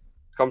himself. And it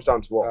comes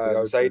down to what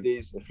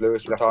Mercedes, if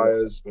Lewis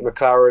retires,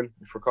 McLaren,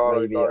 if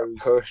Ricciardo goes,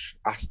 push,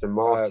 Aston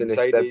Martin,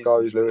 if Seb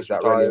goes, Lewis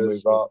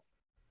retires, move up.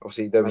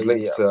 Obviously, there was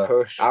links to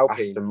push,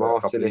 Aston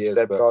Martin if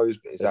Seb goes,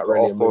 but is that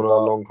really a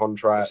long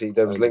contract? Obviously,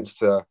 there was links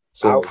to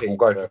Alpine will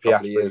go for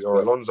Piastri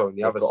or Alonso in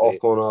the other seat.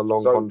 Ocon on a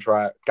long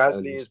contract.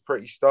 Gasly is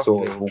pretty stuck.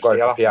 Will go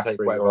for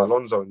Piastri or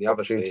Alonso in the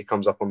other seat.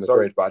 Comes up on the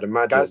grid, but I'd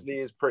imagine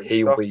Gasly is pretty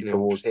he will be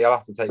towards he'll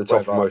have to take the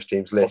top of most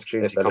teams' list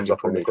if he comes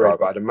up on the grid,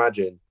 but I'd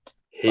imagine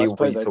he will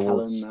be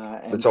towards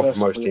the top of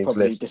most teams'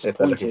 list if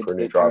they're looking for a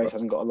new driver. Perez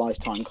hasn't got a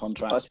lifetime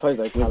contract. I suppose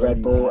they with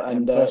Red Bull,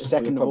 and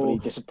second of all,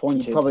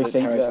 disappointed. You probably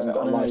think Perez hasn't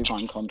got a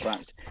lifetime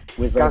contract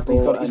with Red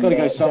Bull. He's got to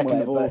go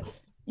somewhere. But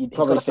you'd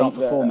probably start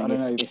performing. I don't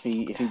know if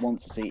he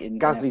wants a seat in.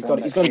 Gasly's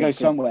got to go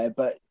somewhere,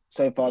 but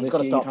so far he's got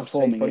to start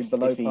performing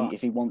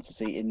if he wants a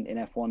seat in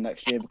F1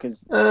 next year,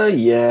 because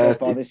so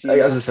far this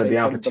year, as I said, the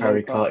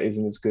AlphaTauri car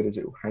isn't as good as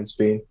it has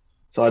been.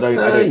 So I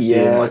don't see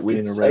him like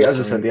winning a race. As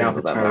I said, the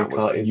AlphaTauri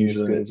car is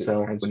usually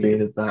itself has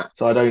been that.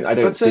 So I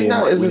don't see him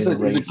like winning a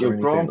race or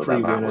anything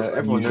like that.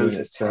 Everyone knows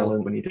it's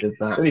talent when he did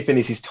that. Only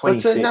finishes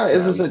 26. But no,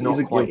 as I said, he's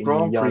a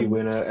Grand Prix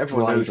winner.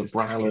 Everyone knows it's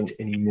talent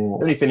anymore.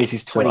 Only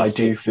finishes 26.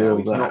 I do feel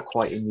he's not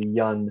quite in the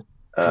young.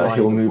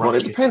 He'll move on.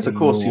 It depends, of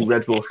course, who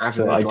Red Bull has.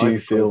 I do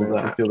feel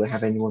that they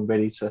have anyone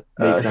ready to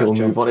he'll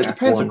move on. It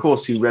depends, of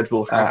course, who Red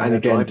Bull have. And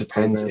again,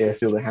 depends if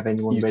they have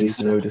anyone ready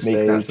to make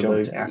that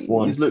jump to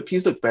F1.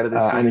 He's looked better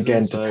this season. And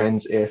again,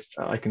 depends if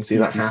I can see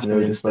that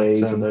happening.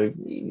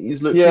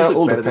 He's looked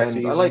all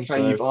depends. I like how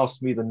you've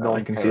asked me the non.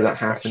 I can see that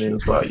happening,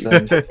 but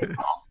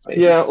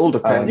yeah, all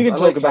depends. You can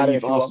talk about it.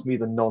 You've asked me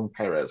the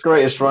non-Perez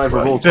greatest driver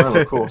of all time,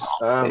 of course.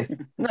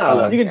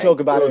 No, you can talk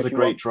about it. It was a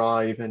great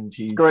drive, and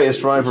he greatest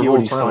driver of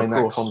all time.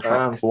 That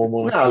contract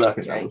formal. No, look,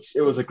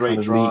 it was a great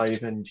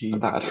drive, and he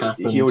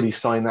already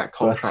signed that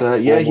contract.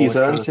 But yeah, he's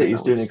earned it.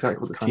 He's doing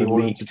exactly what the team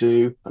wanted to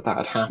do. But that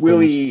had happened. Will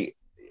he?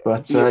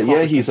 But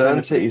yeah, he's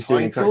earned it. He's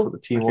doing exactly what the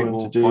team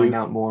wanted to do. Find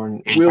out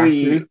more. Will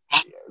he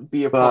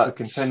be a proper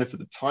contender for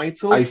the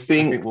title? I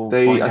think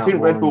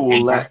Red Bull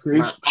will let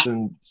Max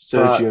and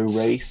Sergio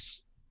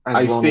race.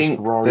 I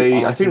think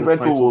Red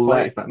Bull will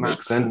let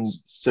Max and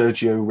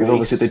Sergio race.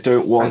 Obviously, they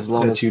don't want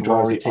the two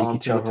drivers to take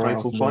each other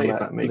title fight. If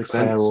that makes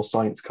sense. Or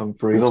Sainz come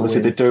through. Because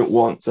obviously, they don't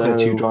want the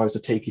two drivers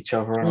to take each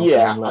other out.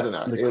 Yeah, I don't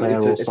know.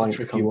 Leclerc or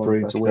Sainz come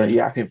through to win.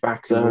 Yeah, I think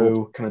Baku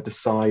will kind of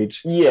decide.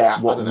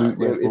 Yeah, what route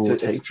Red Bull will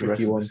take for the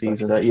rest of the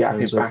season. Yeah, I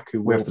think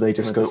Baku whether they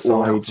just go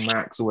all out to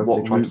Max or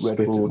whether they try to split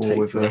it more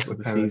with the rest of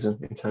the season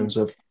in terms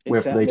of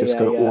whether they just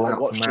go all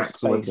out to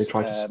Max or whether they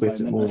try to split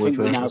it more with the. I think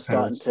we're now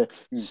starting to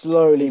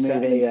slowly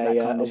move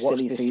a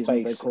silly season,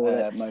 as they call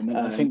it, moment.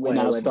 I think we're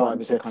now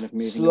starting to kind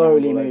of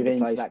slowly move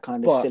into that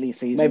kind of silly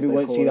season. Maybe we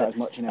won't see that as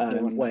much in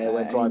F1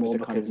 where drivers are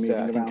kind of moving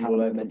around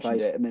all over the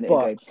place a minute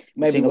ago.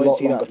 Maybe we won't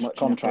see that as much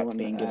contracts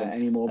being given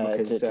anymore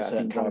because I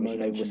think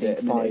we're seeing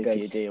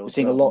 5-year deals. We're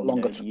seeing a lot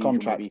longer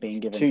contracts being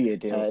given. 2-year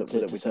deals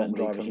to certain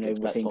drivers.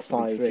 We're seeing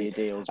 5-year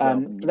deals.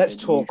 Let's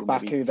talk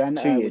Baku then,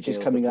 which is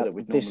coming up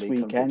this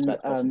weekend.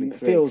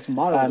 Feels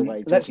miles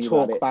away. Let's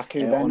talk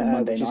Baku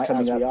then, which is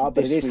coming up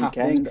this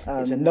weekend.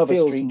 It's another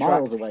street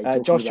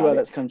track. Joshua,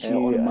 let's come to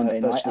you on Monday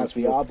night as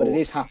we are, but it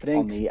is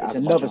happening. It's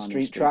another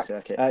street track.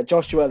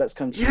 Joshua, let's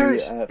come to you.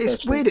 Yeah,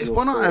 it's weird. It's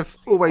one I've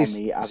always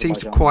seemed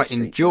to quite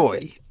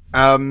enjoy.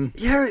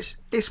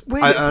 It's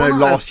weird. I know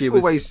last year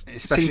was always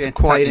seemed to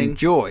quite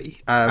enjoy.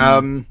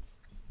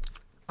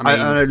 I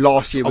know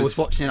last year was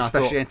watching it,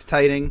 especially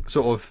entertaining.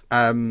 Sort of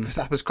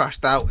Verstappen's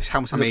crashed out. His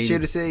Hamilton's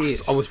opportunity.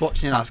 I was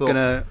watching it. That's going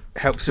to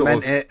help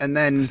cement it. And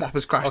then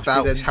Verstappen's crashed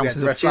out. His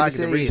Hamilton's opportunity.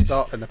 The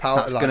restart and the power.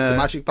 That's going to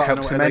magic button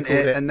help cement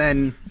it. And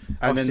then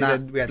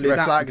we had the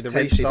red flag, the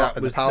restart,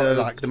 and the power,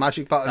 like the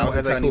magic button,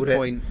 whatever they called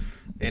it.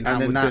 In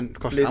Hamilton,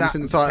 cost the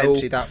Hamilton title.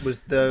 That was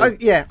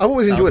the. I've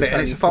always enjoyed it,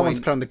 and it's a fun one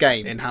to play on the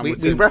game. In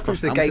Hamilton, we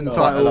reference the game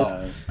title a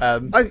lot.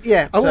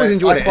 I've always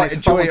enjoyed it. I quite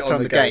enjoy it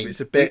on the game. It's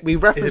a bit. We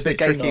reference the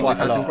game quite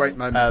a lot. Some great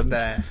moments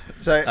there.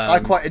 So I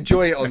quite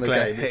enjoy it on the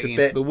game. It's a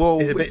bit the wall.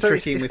 It's a bit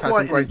tricky. We've had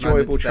some great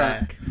enjoyable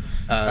track.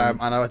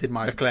 I know I did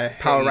my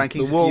power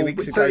rankings a few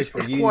weeks ago. It's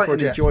quite an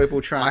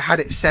enjoyable track. I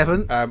had it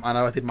 7th. I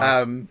know I did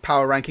my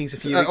power rankings a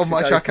few weeks ago. On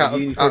my track out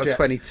of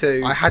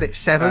 22, I had it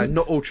 7.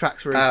 Not all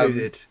tracks were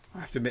included. I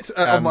have to admit,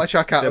 on my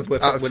track out of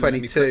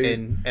 22,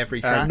 in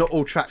every track, not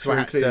all tracks were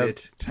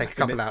included. Take a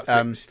couple out.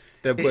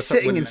 It's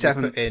sitting in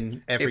 7th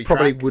in every. It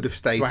probably would have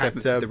stayed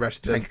 7th. The rest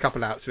of them. Take a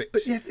couple out.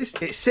 But yeah,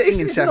 it's sitting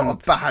in 7th.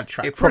 Not a bad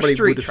track. It probably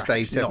would have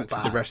stayed 7th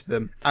to the rest of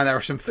them. And there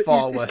are some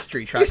far worse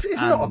street tracks. It's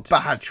not a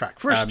bad track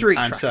for a street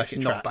track. It's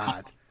not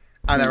bad.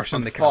 And there are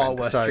some far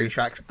worse street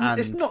tracks. And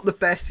it's not the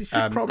best. It's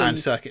just probably and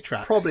circuit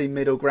tracks. Probably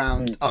middle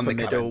ground, upper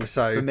middle.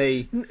 So for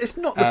me, it's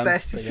not the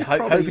best. It's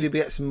hopefully we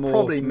get some more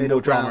probably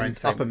middle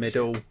ground, upper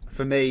middle.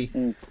 For me,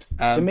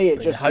 to me,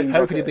 it just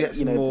hopefully we get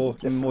some more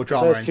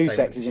drama. The first 2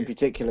 sections in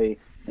particular.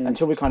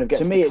 Until we kind of get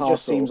to me, it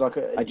just seems like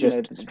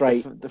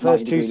straight. The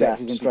first 2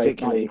 sections in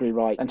particular, 90-degree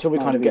right. Until we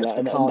kind of get to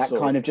the castle, and that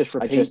kind of just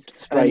repeats.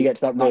 And then you get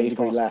to that really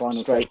fast left,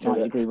 straight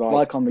 90-degree right,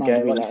 like on the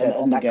game, like I said,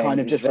 on that kind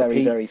of just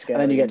repeats.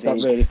 And then you get to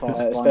that really fast,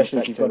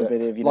 especially if you've got a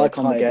bit of like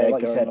on the game,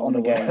 like I said, on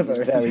the game,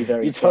 very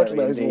very. You touch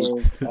those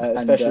walls,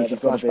 especially if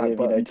you've got a bit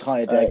of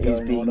entire day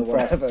he's being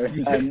whatever.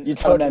 You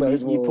touch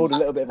those walls. You pulled a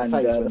little bit of a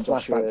face when the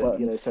flashback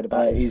button said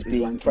about he's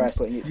being pressed.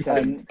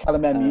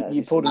 Callum,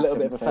 you pulled a little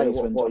bit of a face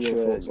when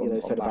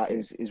Joshua said about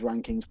his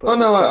rankings. Oh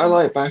no, I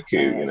like Baku.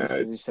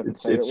 It's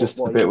just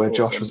the bit where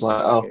Josh was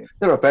like, "Oh,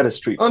 there are better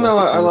street." Oh no,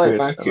 I like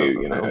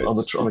Baku. On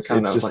the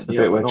calendar, it's just the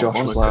bit where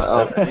Josh was like,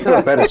 "Oh, there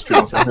are better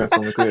street circuits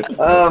on the grid."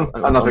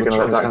 I'm not going to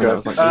let that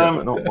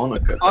go. Not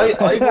Monaco.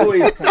 I've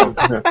always kind of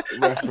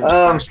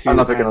referenced. I'm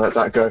not going to let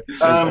that go.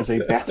 As a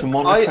better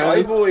Monaco.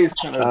 I've always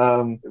kind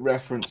of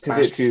referenced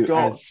Baku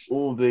as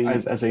all the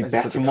as a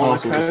better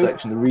Monaco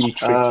section, the really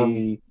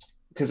tricky.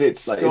 Because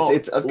it's like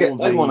it's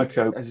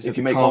Monaco. If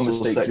you make one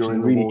mistake, you're in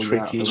a really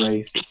tricky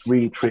race. It's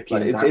really tricky.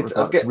 It's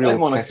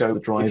Monaco.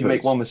 If you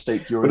make one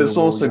mistake, you're. But it's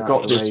also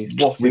got this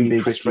whopping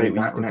big straight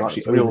where you can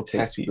actually real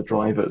test the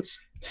drivers.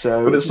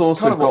 So, but it's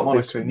also got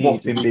this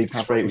whopping big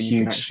straight where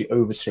you can actually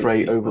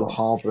overstraight over the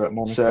harbour at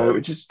Monaco. So,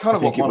 which is kind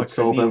of what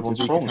Monaco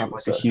everyone's wrong. Have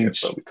like a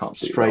huge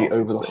straight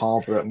over the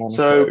harbour at Monaco.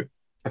 So.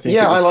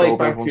 I like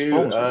Baku,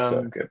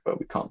 but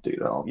we can't do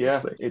that,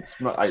 obviously. Yeah, it's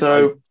not.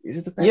 So, is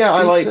it the best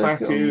I like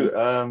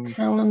Baku.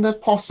 Calendar,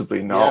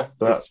 possibly not,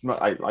 but it's not,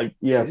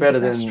 better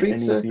than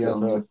any of the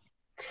other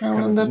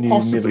calendar,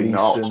 possibly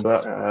not,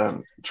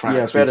 but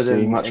tracks better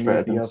than much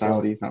better than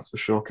Saudi, that's for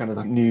sure. Kind of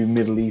the new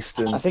Middle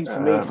Eastern. I think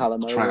for me,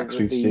 Callum, tracks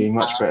we've seen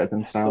much better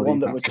than Saudi. The one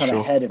that would come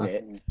ahead of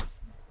it.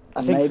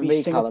 I think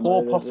maybe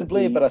Singapore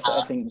possibly, but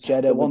I think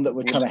Jeddah, one that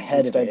would come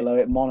ahead of it, below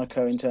it.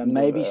 Monaco in terms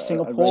maybe of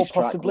Singapore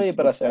possibly,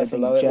 but I think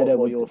Jeddah.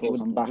 What are your thoughts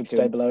on Baku? Would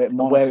stay below it.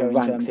 Monaco where it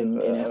ranks in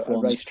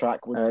F1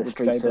 racetrack would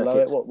stay below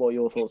it. What are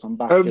your thoughts on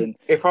Baku?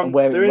 If I'm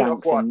where it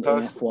ranks in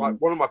F1,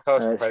 one of my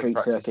personal favourite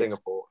tracks is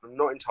Singapore. I'm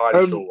not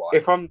entirely sure why.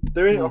 If I'm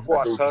doing it off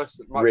what I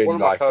personally one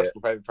of my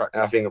personal favourite tracks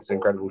is Singapore. It's an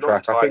incredible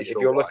track. I think if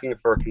you're looking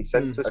for a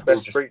consensus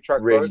best street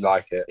track, really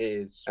like it.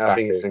 I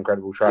think it's an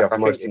incredible track. I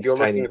think if you're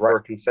looking for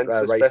a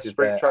consensus best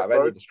street track,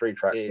 the street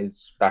track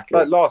is Baku.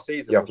 Like last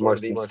season, you have the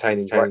most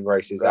entertaining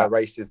races.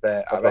 Races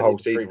there of the whole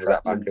season was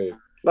at Baku.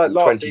 Like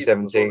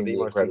 2017, the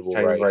incredible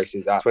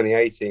races at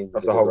 2018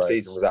 of the whole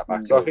season was at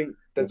Baku. So I think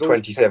there's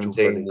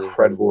 2017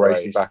 incredible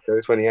race in Baku.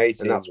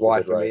 2018, and that's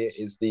why for me it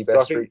is the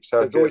best street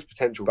circuit. There's always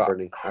potential for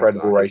an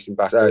incredible race in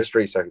Baku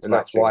street circuit, and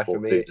that's why for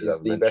me it is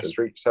the best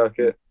street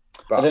circuit.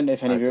 I don't know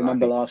if any of you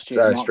remember last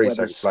year, Mark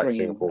Webber's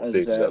screen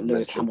as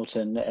Lewis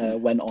Hamilton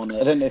went on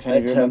it. I don't know if any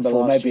of you remember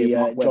last year,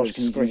 Mark Josh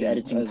can use his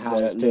editing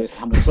powers to Lewis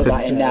Hamilton put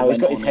that in now. He's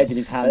got his head in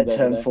his hands at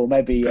turn 4.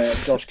 Maybe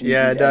Josh can use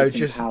his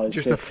editing powers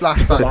just a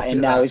flashback put that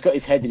in now. He's got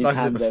his head in his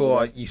hands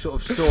before. You sort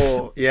of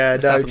saw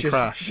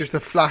just a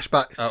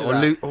flashback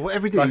to or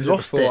whatever he did. He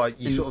lost it.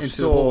 You sort of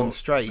into the wall on the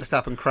straight.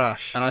 Verstappen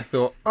crash, and I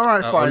thought, all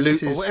right, fine.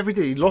 Or whatever he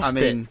did, he lost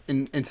it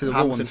into the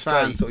wall on the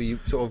straight. Or you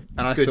sort of,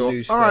 and I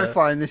thought, all right,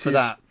 fine. This is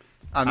that.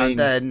 I mean, and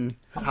then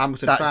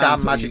Hamilton that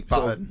damn magic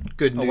button,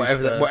 good news,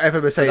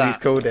 whatever Mercedes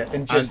called it,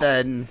 and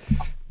then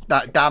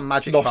that damn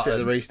magic lost button, it at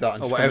the restart,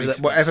 and or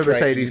whatever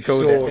Mercedes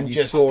called it, and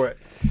you saw it,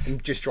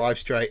 and just drive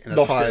straight, and the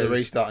lost tyres, it at the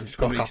restart, and just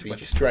got up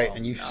went straight,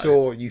 and you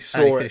saw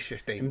it,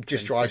 and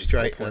just drive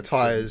straight, and the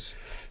tyres.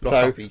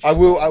 So I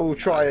will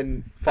try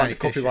and find a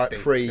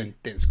copyright-free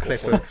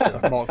clip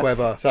of Mark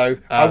Webber. So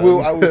I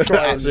will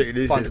try and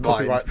find a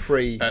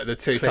copyright-free the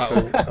two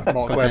title of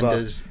Mark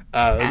Webber's.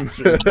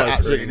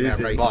 Absolutely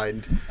losing his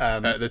mind.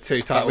 The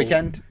two title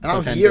weekend, and that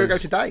was a year ago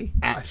today.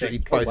 Absolutely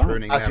both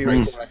ruining their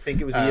race. I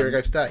think it was a year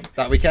ago today.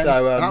 That weekend,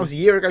 so and that was a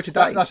year ago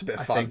today. That's a bit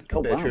of fun.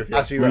 A bit of trivia.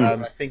 As we were, I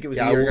think it was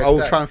a year ago. I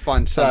will try and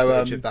find some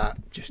footage of that.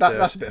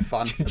 That's a bit of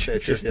fun.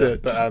 Just to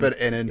put it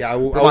in, and I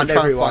will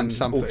try and find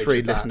some all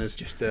three listeners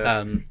just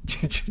to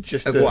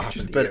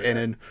put it in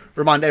and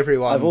remind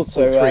everyone. I've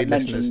also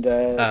mentioned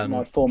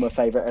my former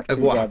favourite F2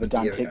 driver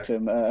Dan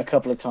Ticktum a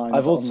couple of times.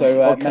 I've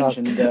also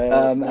mentioned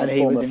and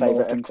he was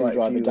favourite F2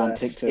 driver Dan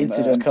Ticktum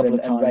incidents a couple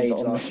of times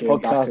on this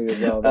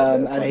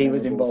podcast, and he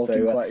was involved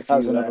in quite a few.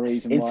 That's another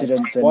reason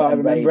incidents why I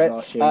remember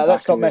it.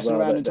 Let's stop messing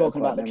around and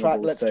talking about the track.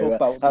 Let's talk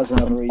about that's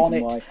another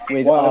reason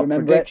why our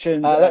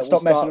predictions. Let's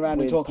stop messing around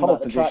and talking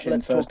about the track.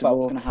 Let's talk about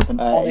what's going to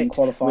happen in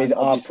qualifying with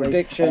our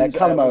predictions.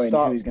 Callum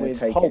Owen, who's going to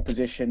take pole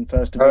position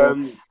first of all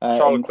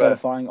in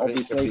qualifying,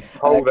 obviously.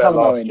 Callum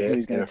Owen,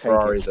 who's going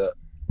to take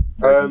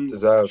it.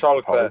 Deserved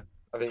Charles Leclerc.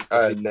 I think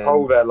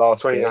pole there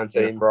last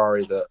 2019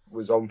 Ferrari that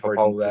was on for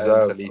pole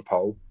there until he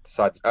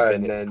decided to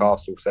bin in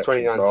Castle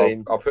section.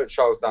 2019, I'll put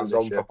Charles down. Was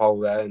on for pole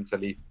there until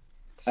he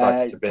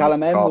decided to bin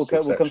Callum M, we'll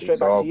come straight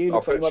back to you.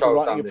 Looks like you might be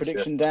writing your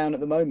prediction down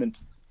at the moment.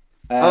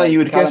 You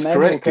would guess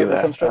correctly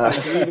there. Looks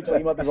like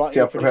you might be writing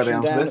your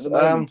prediction down at the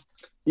moment.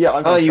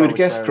 Yeah, you would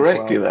guess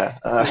correctly there.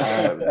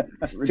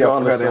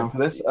 Regardless of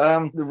this,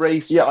 the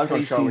race,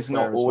 Casey's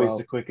not always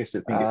the quickest.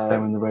 I think it's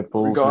them and the Red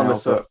Bulls.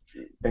 Regardless of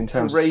in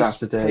terms of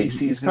Saturday,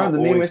 he's kind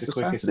of the newest of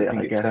Saturday,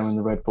 I guess. Them and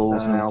the Red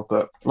Bulls now,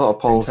 but a lot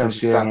of poles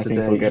this year. I think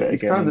we'll get it again.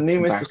 He's kind of the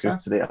newest of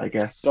Saturday, I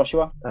guess.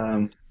 Joshua,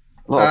 a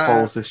lot of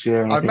poles this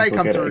year. I may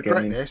come to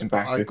regret this,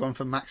 but I've gone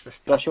for Max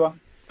Verstappen. Joshua,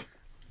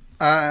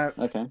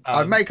 okay.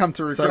 I may come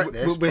to regret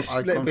this.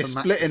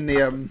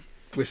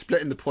 We're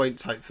splitting the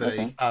points,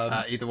 hopefully.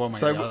 Either one way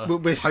or the other.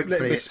 We're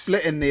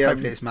splitting the.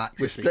 Hopefully it's Max.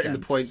 We're splitting the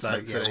points,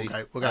 hopefully.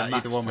 We'll go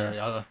either one way or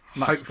the other.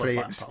 Hopefully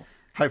it's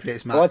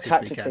Max. Well, I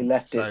tactically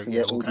left it so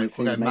that all you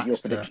three make your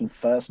prediction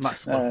first.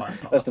 That's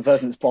the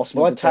person that's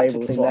bottom of the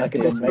table, so I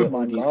could just make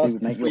mine last.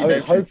 I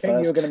was hoping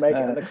you were going to make it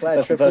at Leclerc triples.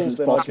 That's the person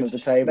that's bottom of the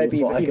table, maybe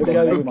so I could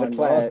go with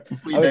Leclerc.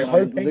 I was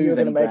hoping you were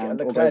going to make it at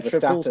Leclerc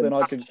triples, then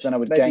I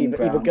would gain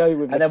ground. Either go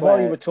with Leclerc, and then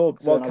while you were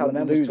talking, while Callum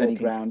M was lose any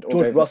ground,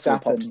 George Russell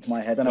popped into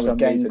my head, then I would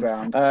gain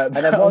ground. And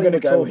then while you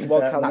were talking,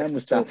 while Callum M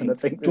was talking, I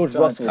think George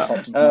Russell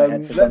popped into my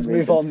head. Let's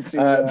move on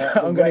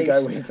to. I'm going to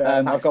go with.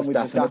 I've gone with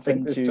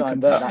Verstappen to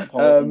convert that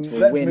pole into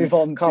a win. Let's move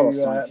on to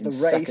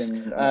the race.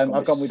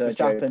 I've gone with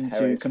Verstappen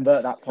to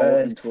convert that pole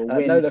into a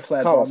win. No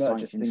Leclerc drama,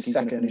 just think he's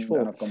going to finish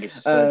fourth. I've gone with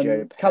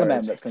Sergio Callum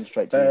M, let's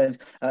concentrate to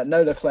you.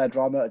 No Leclerc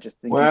drama, just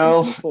think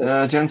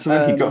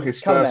gentlemen, he got his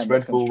first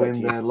Red Bull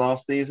win there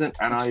last season,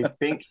 and I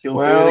think he'll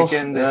do it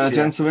again this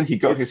year. Gentlemen, he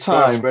got his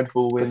first Red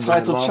Bull win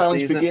there last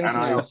season, and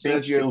I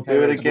think he'll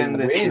do it again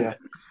this year.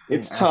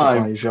 It's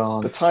time.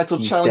 The title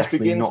challenge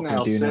begins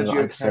now.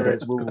 Sergio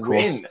Perez will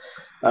win.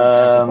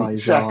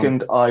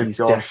 Second, I've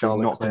gone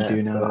Charles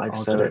Leclerc. I've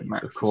said it,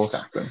 Max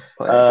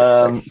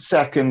Verstappen.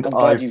 Second,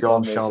 I've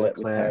gone Charles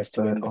Leclerc,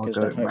 but I'll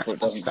go Max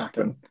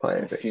Verstappen.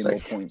 A few more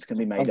points can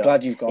be made up. I'm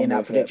glad you've gone in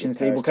that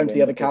predictions league. We'll come to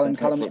the other Callum.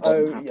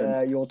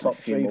 Your top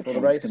three for the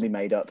race can be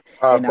made up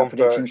in that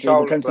predictions league.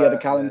 We'll come to the other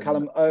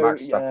Callum.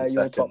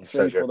 Your top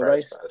three for the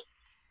race.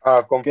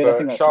 Good. I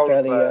think that's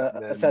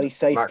a fairly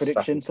safe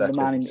prediction for the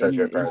man in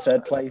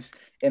third place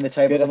in the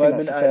table at the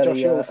moment.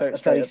 Joshua, a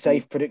fairly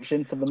safe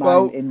prediction for the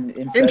man in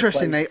third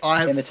interestingly, place I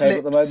have in the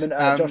table at the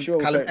moment. Joshua,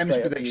 Callum M's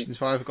predictions.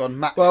 So I've gone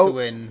Max to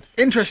win.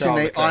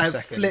 Interestingly, I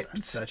have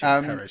flipped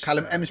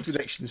Callum M's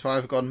predictions. So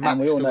I've gone Max to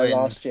win. And we all know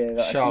last year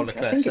that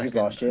I think it was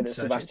last year that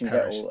Sebastian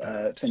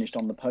Vettel finished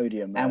on the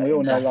podium. And we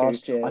all know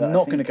last year. I'm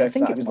not going to go. I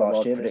think it was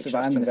last year that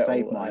Sebastian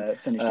Vettel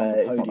finished on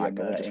the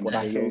podium. Just what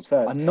I was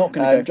first. I'm not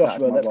going to go.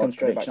 Joshua, let's come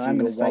straight. I'm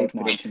going to save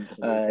prediction for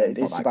the weekend.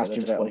 Is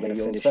Sebastian Vettel going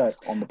to finish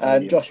first on the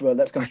podium? Joshua,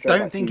 let's come straight. I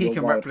don't think he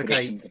can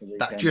replicate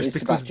that just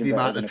because of the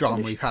amount of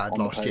drama we've had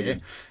last year.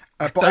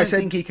 But I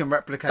think he can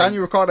replicate.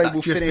 Daniel Ricciardo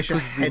will finish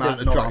ahead of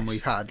the drama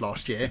we've had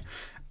last year.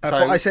 But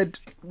I said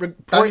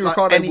Daniel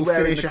Ricciardo will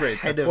finish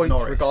ahead of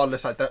Norris,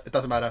 regardless. It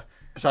doesn't matter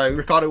So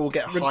Ricciardo will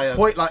get higher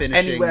point, like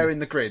anywhere in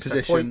the grid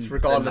position. So points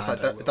regardless,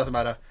 it doesn't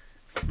matter.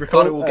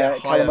 Ricciardo will get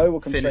higher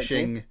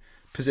finishing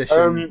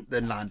position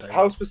than Lando.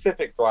 How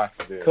specific do I have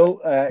to do? Cool.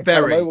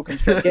 Very.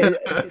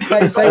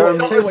 Say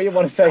what you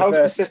want to say How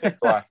first. specific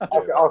do I have to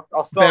do?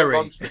 I'll start Very.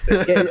 with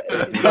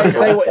unspecific.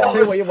 say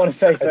what you want to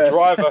say A first.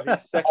 driver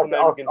whose second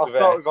name begins with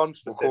S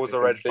will cause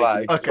a red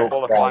flag. Okay.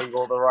 Qualifying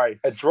or the race.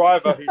 A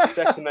driver whose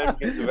second name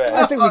begins with S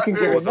I think we can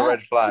give cause it a that.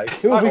 red flag.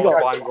 Who have we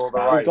got? Qualifying or the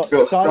race. We've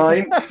got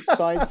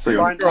Sainz.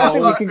 I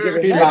think we can give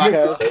it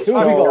Schumacher. Who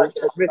have we got?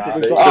 We've got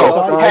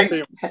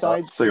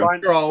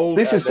Sainz.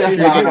 This is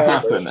definitely going to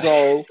happen.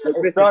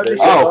 Then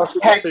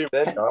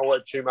I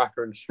want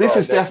Schumacher and Stroll. This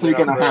is definitely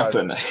going to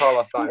happen.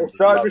 Carlos Sainz.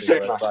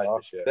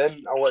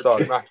 Then I want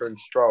Schumacher and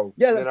Stroll.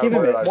 Yeah, let's give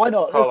him it. Why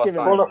not? Let's give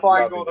him it.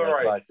 Qualifying or the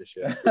race.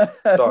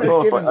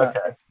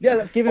 Yeah,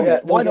 let's give him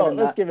it. Why not?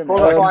 Let's give him it.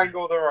 Qualifying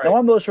or the race. No,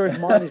 I'm not sure if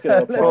mine is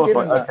going to apply. Let's give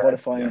him that.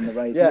 Qualifying in the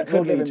race. Yeah, it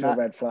could lead to a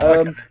red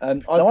flag.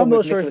 I'm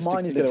not sure if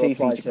mine is going to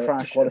apply to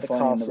crash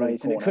qualifying in the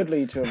race, and it could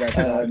lead to a red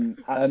flag.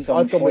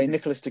 I've gone with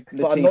Nicholas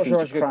Latifi. I'm not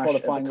sure if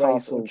qualifying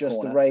race or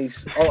just the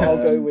race. I'll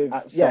go with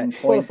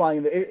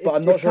qualifying. But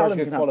I'm not sure if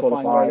you can have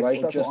qualifying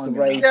race. That's just the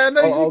race. Yeah,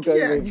 no,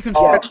 you can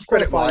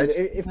spread it wide.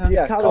 If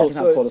Callum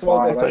can have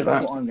qualifying race,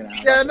 that's what I'm going to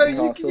have. Yeah, no,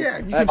 you can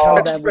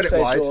spread it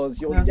wide.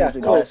 Yeah,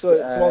 cool.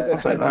 So I'll go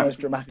for the most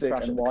dramatic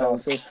and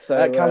wild. So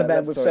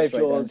Callum, we've saved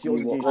yours. Yours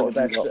is usually the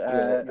best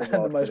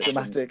and the most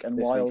dramatic and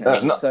wild.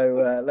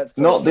 So let's.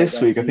 Not this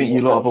week. I think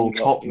you lot have all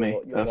topped me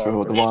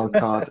for the wild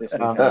card.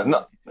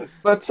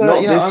 But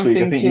not this week.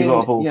 I think you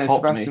lot have all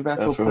topped me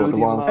for the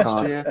wild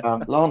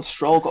card. Lance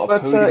Stroll got a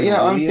podium.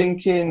 I'm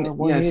thinking,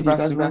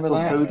 Sebastian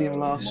Vettel podium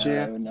last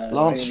year.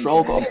 Lance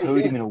Stroll got a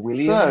podium in a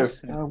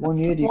Williams. So 1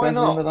 year, do you guys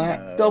remember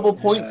that? Double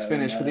points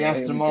finish for the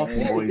Aston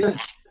Martin boys.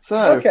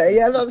 So okay,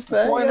 yeah, that's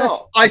fair. Why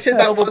not? I said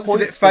that once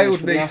and it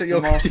failed me. So you're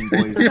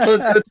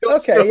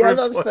okay, yeah,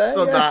 that's fair.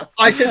 On that.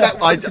 I said that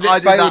once and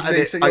it failed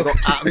me. So I got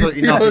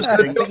absolutely nothing. I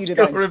think you did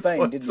that in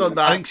Spain, didn't you?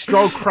 I think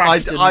Stroll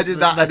crashed. I did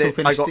that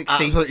and I got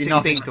absolutely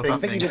nothing. I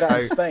think you did that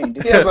in Spain,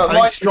 didn't you? Yeah, but I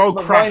think Stroll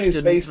crashed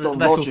and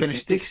Vettel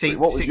finished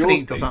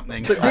 16th or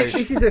something.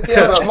 This is a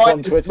curse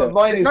on Twitter.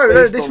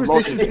 No, this was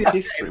history.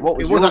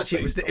 It was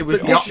actually it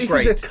was the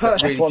upgrade that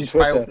really just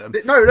failed them.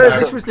 No,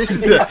 this was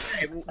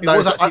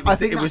I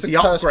think it was the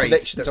upgrade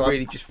that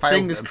really just failed.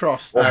 Fingers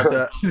crossed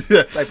that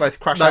they both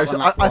crash out on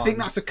lap one. I think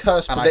that's a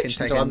cursed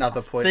prediction. And I can take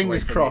another point.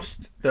 Fingers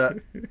crossed that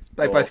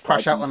they both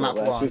crash out on lap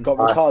one. We've got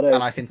Ricardo,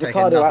 and I can take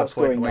another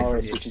outscoring point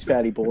Norris, which is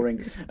fairly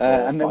boring.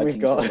 And then we've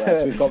got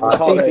Ricardo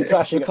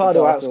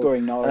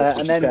outscoring Norris,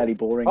 which is fairly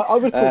boring. I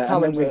would call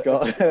Callum. And then we've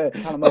got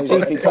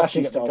Latifi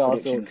crashing at the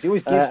castle because he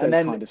always gives those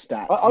kind of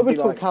stats. I would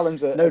call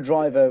Callum's no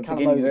driver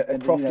beginning with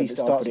Crofty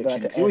starts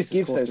predictions. He always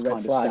gives those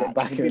kind of stats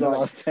back in the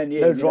last 10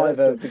 years. No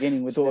driver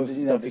beginning with sort of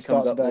stuff he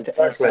starts about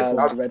to S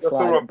the red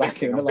flag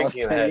back in the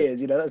last 10 years.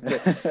 You know, that's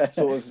the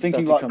sort of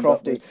thinking like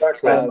Crofty.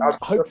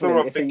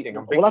 Hopefully, if he,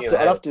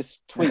 I'll have to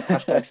tweet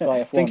hashtag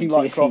Sky F1. Thinking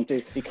like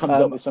Crofty, he comes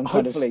up with some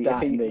kind of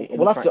stat.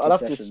 I'll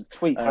have to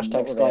tweet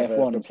hashtag Sky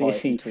F1 and see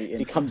if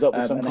he comes up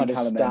with some kind of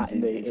stat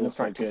in the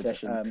practice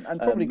sessions. And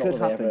probably could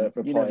happen.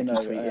 You never know.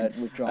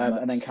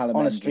 And then Callum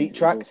on a street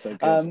track.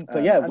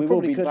 But yeah, we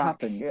will be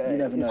back. You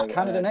never know. Is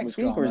Canada next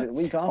week or is it the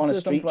week after? On a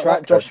street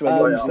track,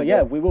 Joshua. But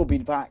yeah, we will be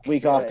back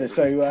week after.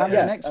 So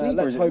yeah, next week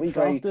or is it the week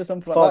after?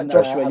 Something like that.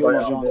 Joshua, you're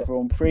not the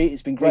Grand Prix.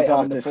 It's been great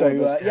having the four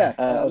of us. Yeah,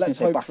 I was going to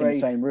say back in the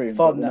same room.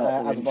 Fun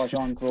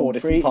Azerbaijan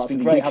Grand Prix. It's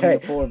been great having the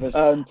four of us.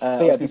 So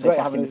yeah, it's been great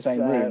having the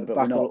same room, but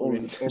we're not all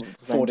in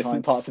four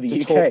different parts of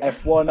the UK.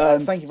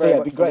 F1. Thank you very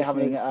much. It'd be great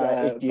having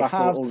if you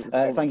have.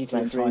 Thank you to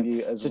the three of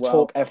you as well. To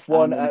talk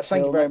F1.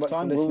 Thank you very much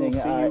for listening.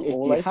 If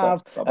you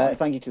have,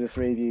 thank you to the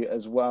three of you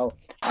as well.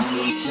 And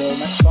until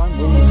next time,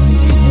 we'll see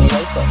you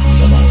later.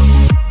 Bye bye.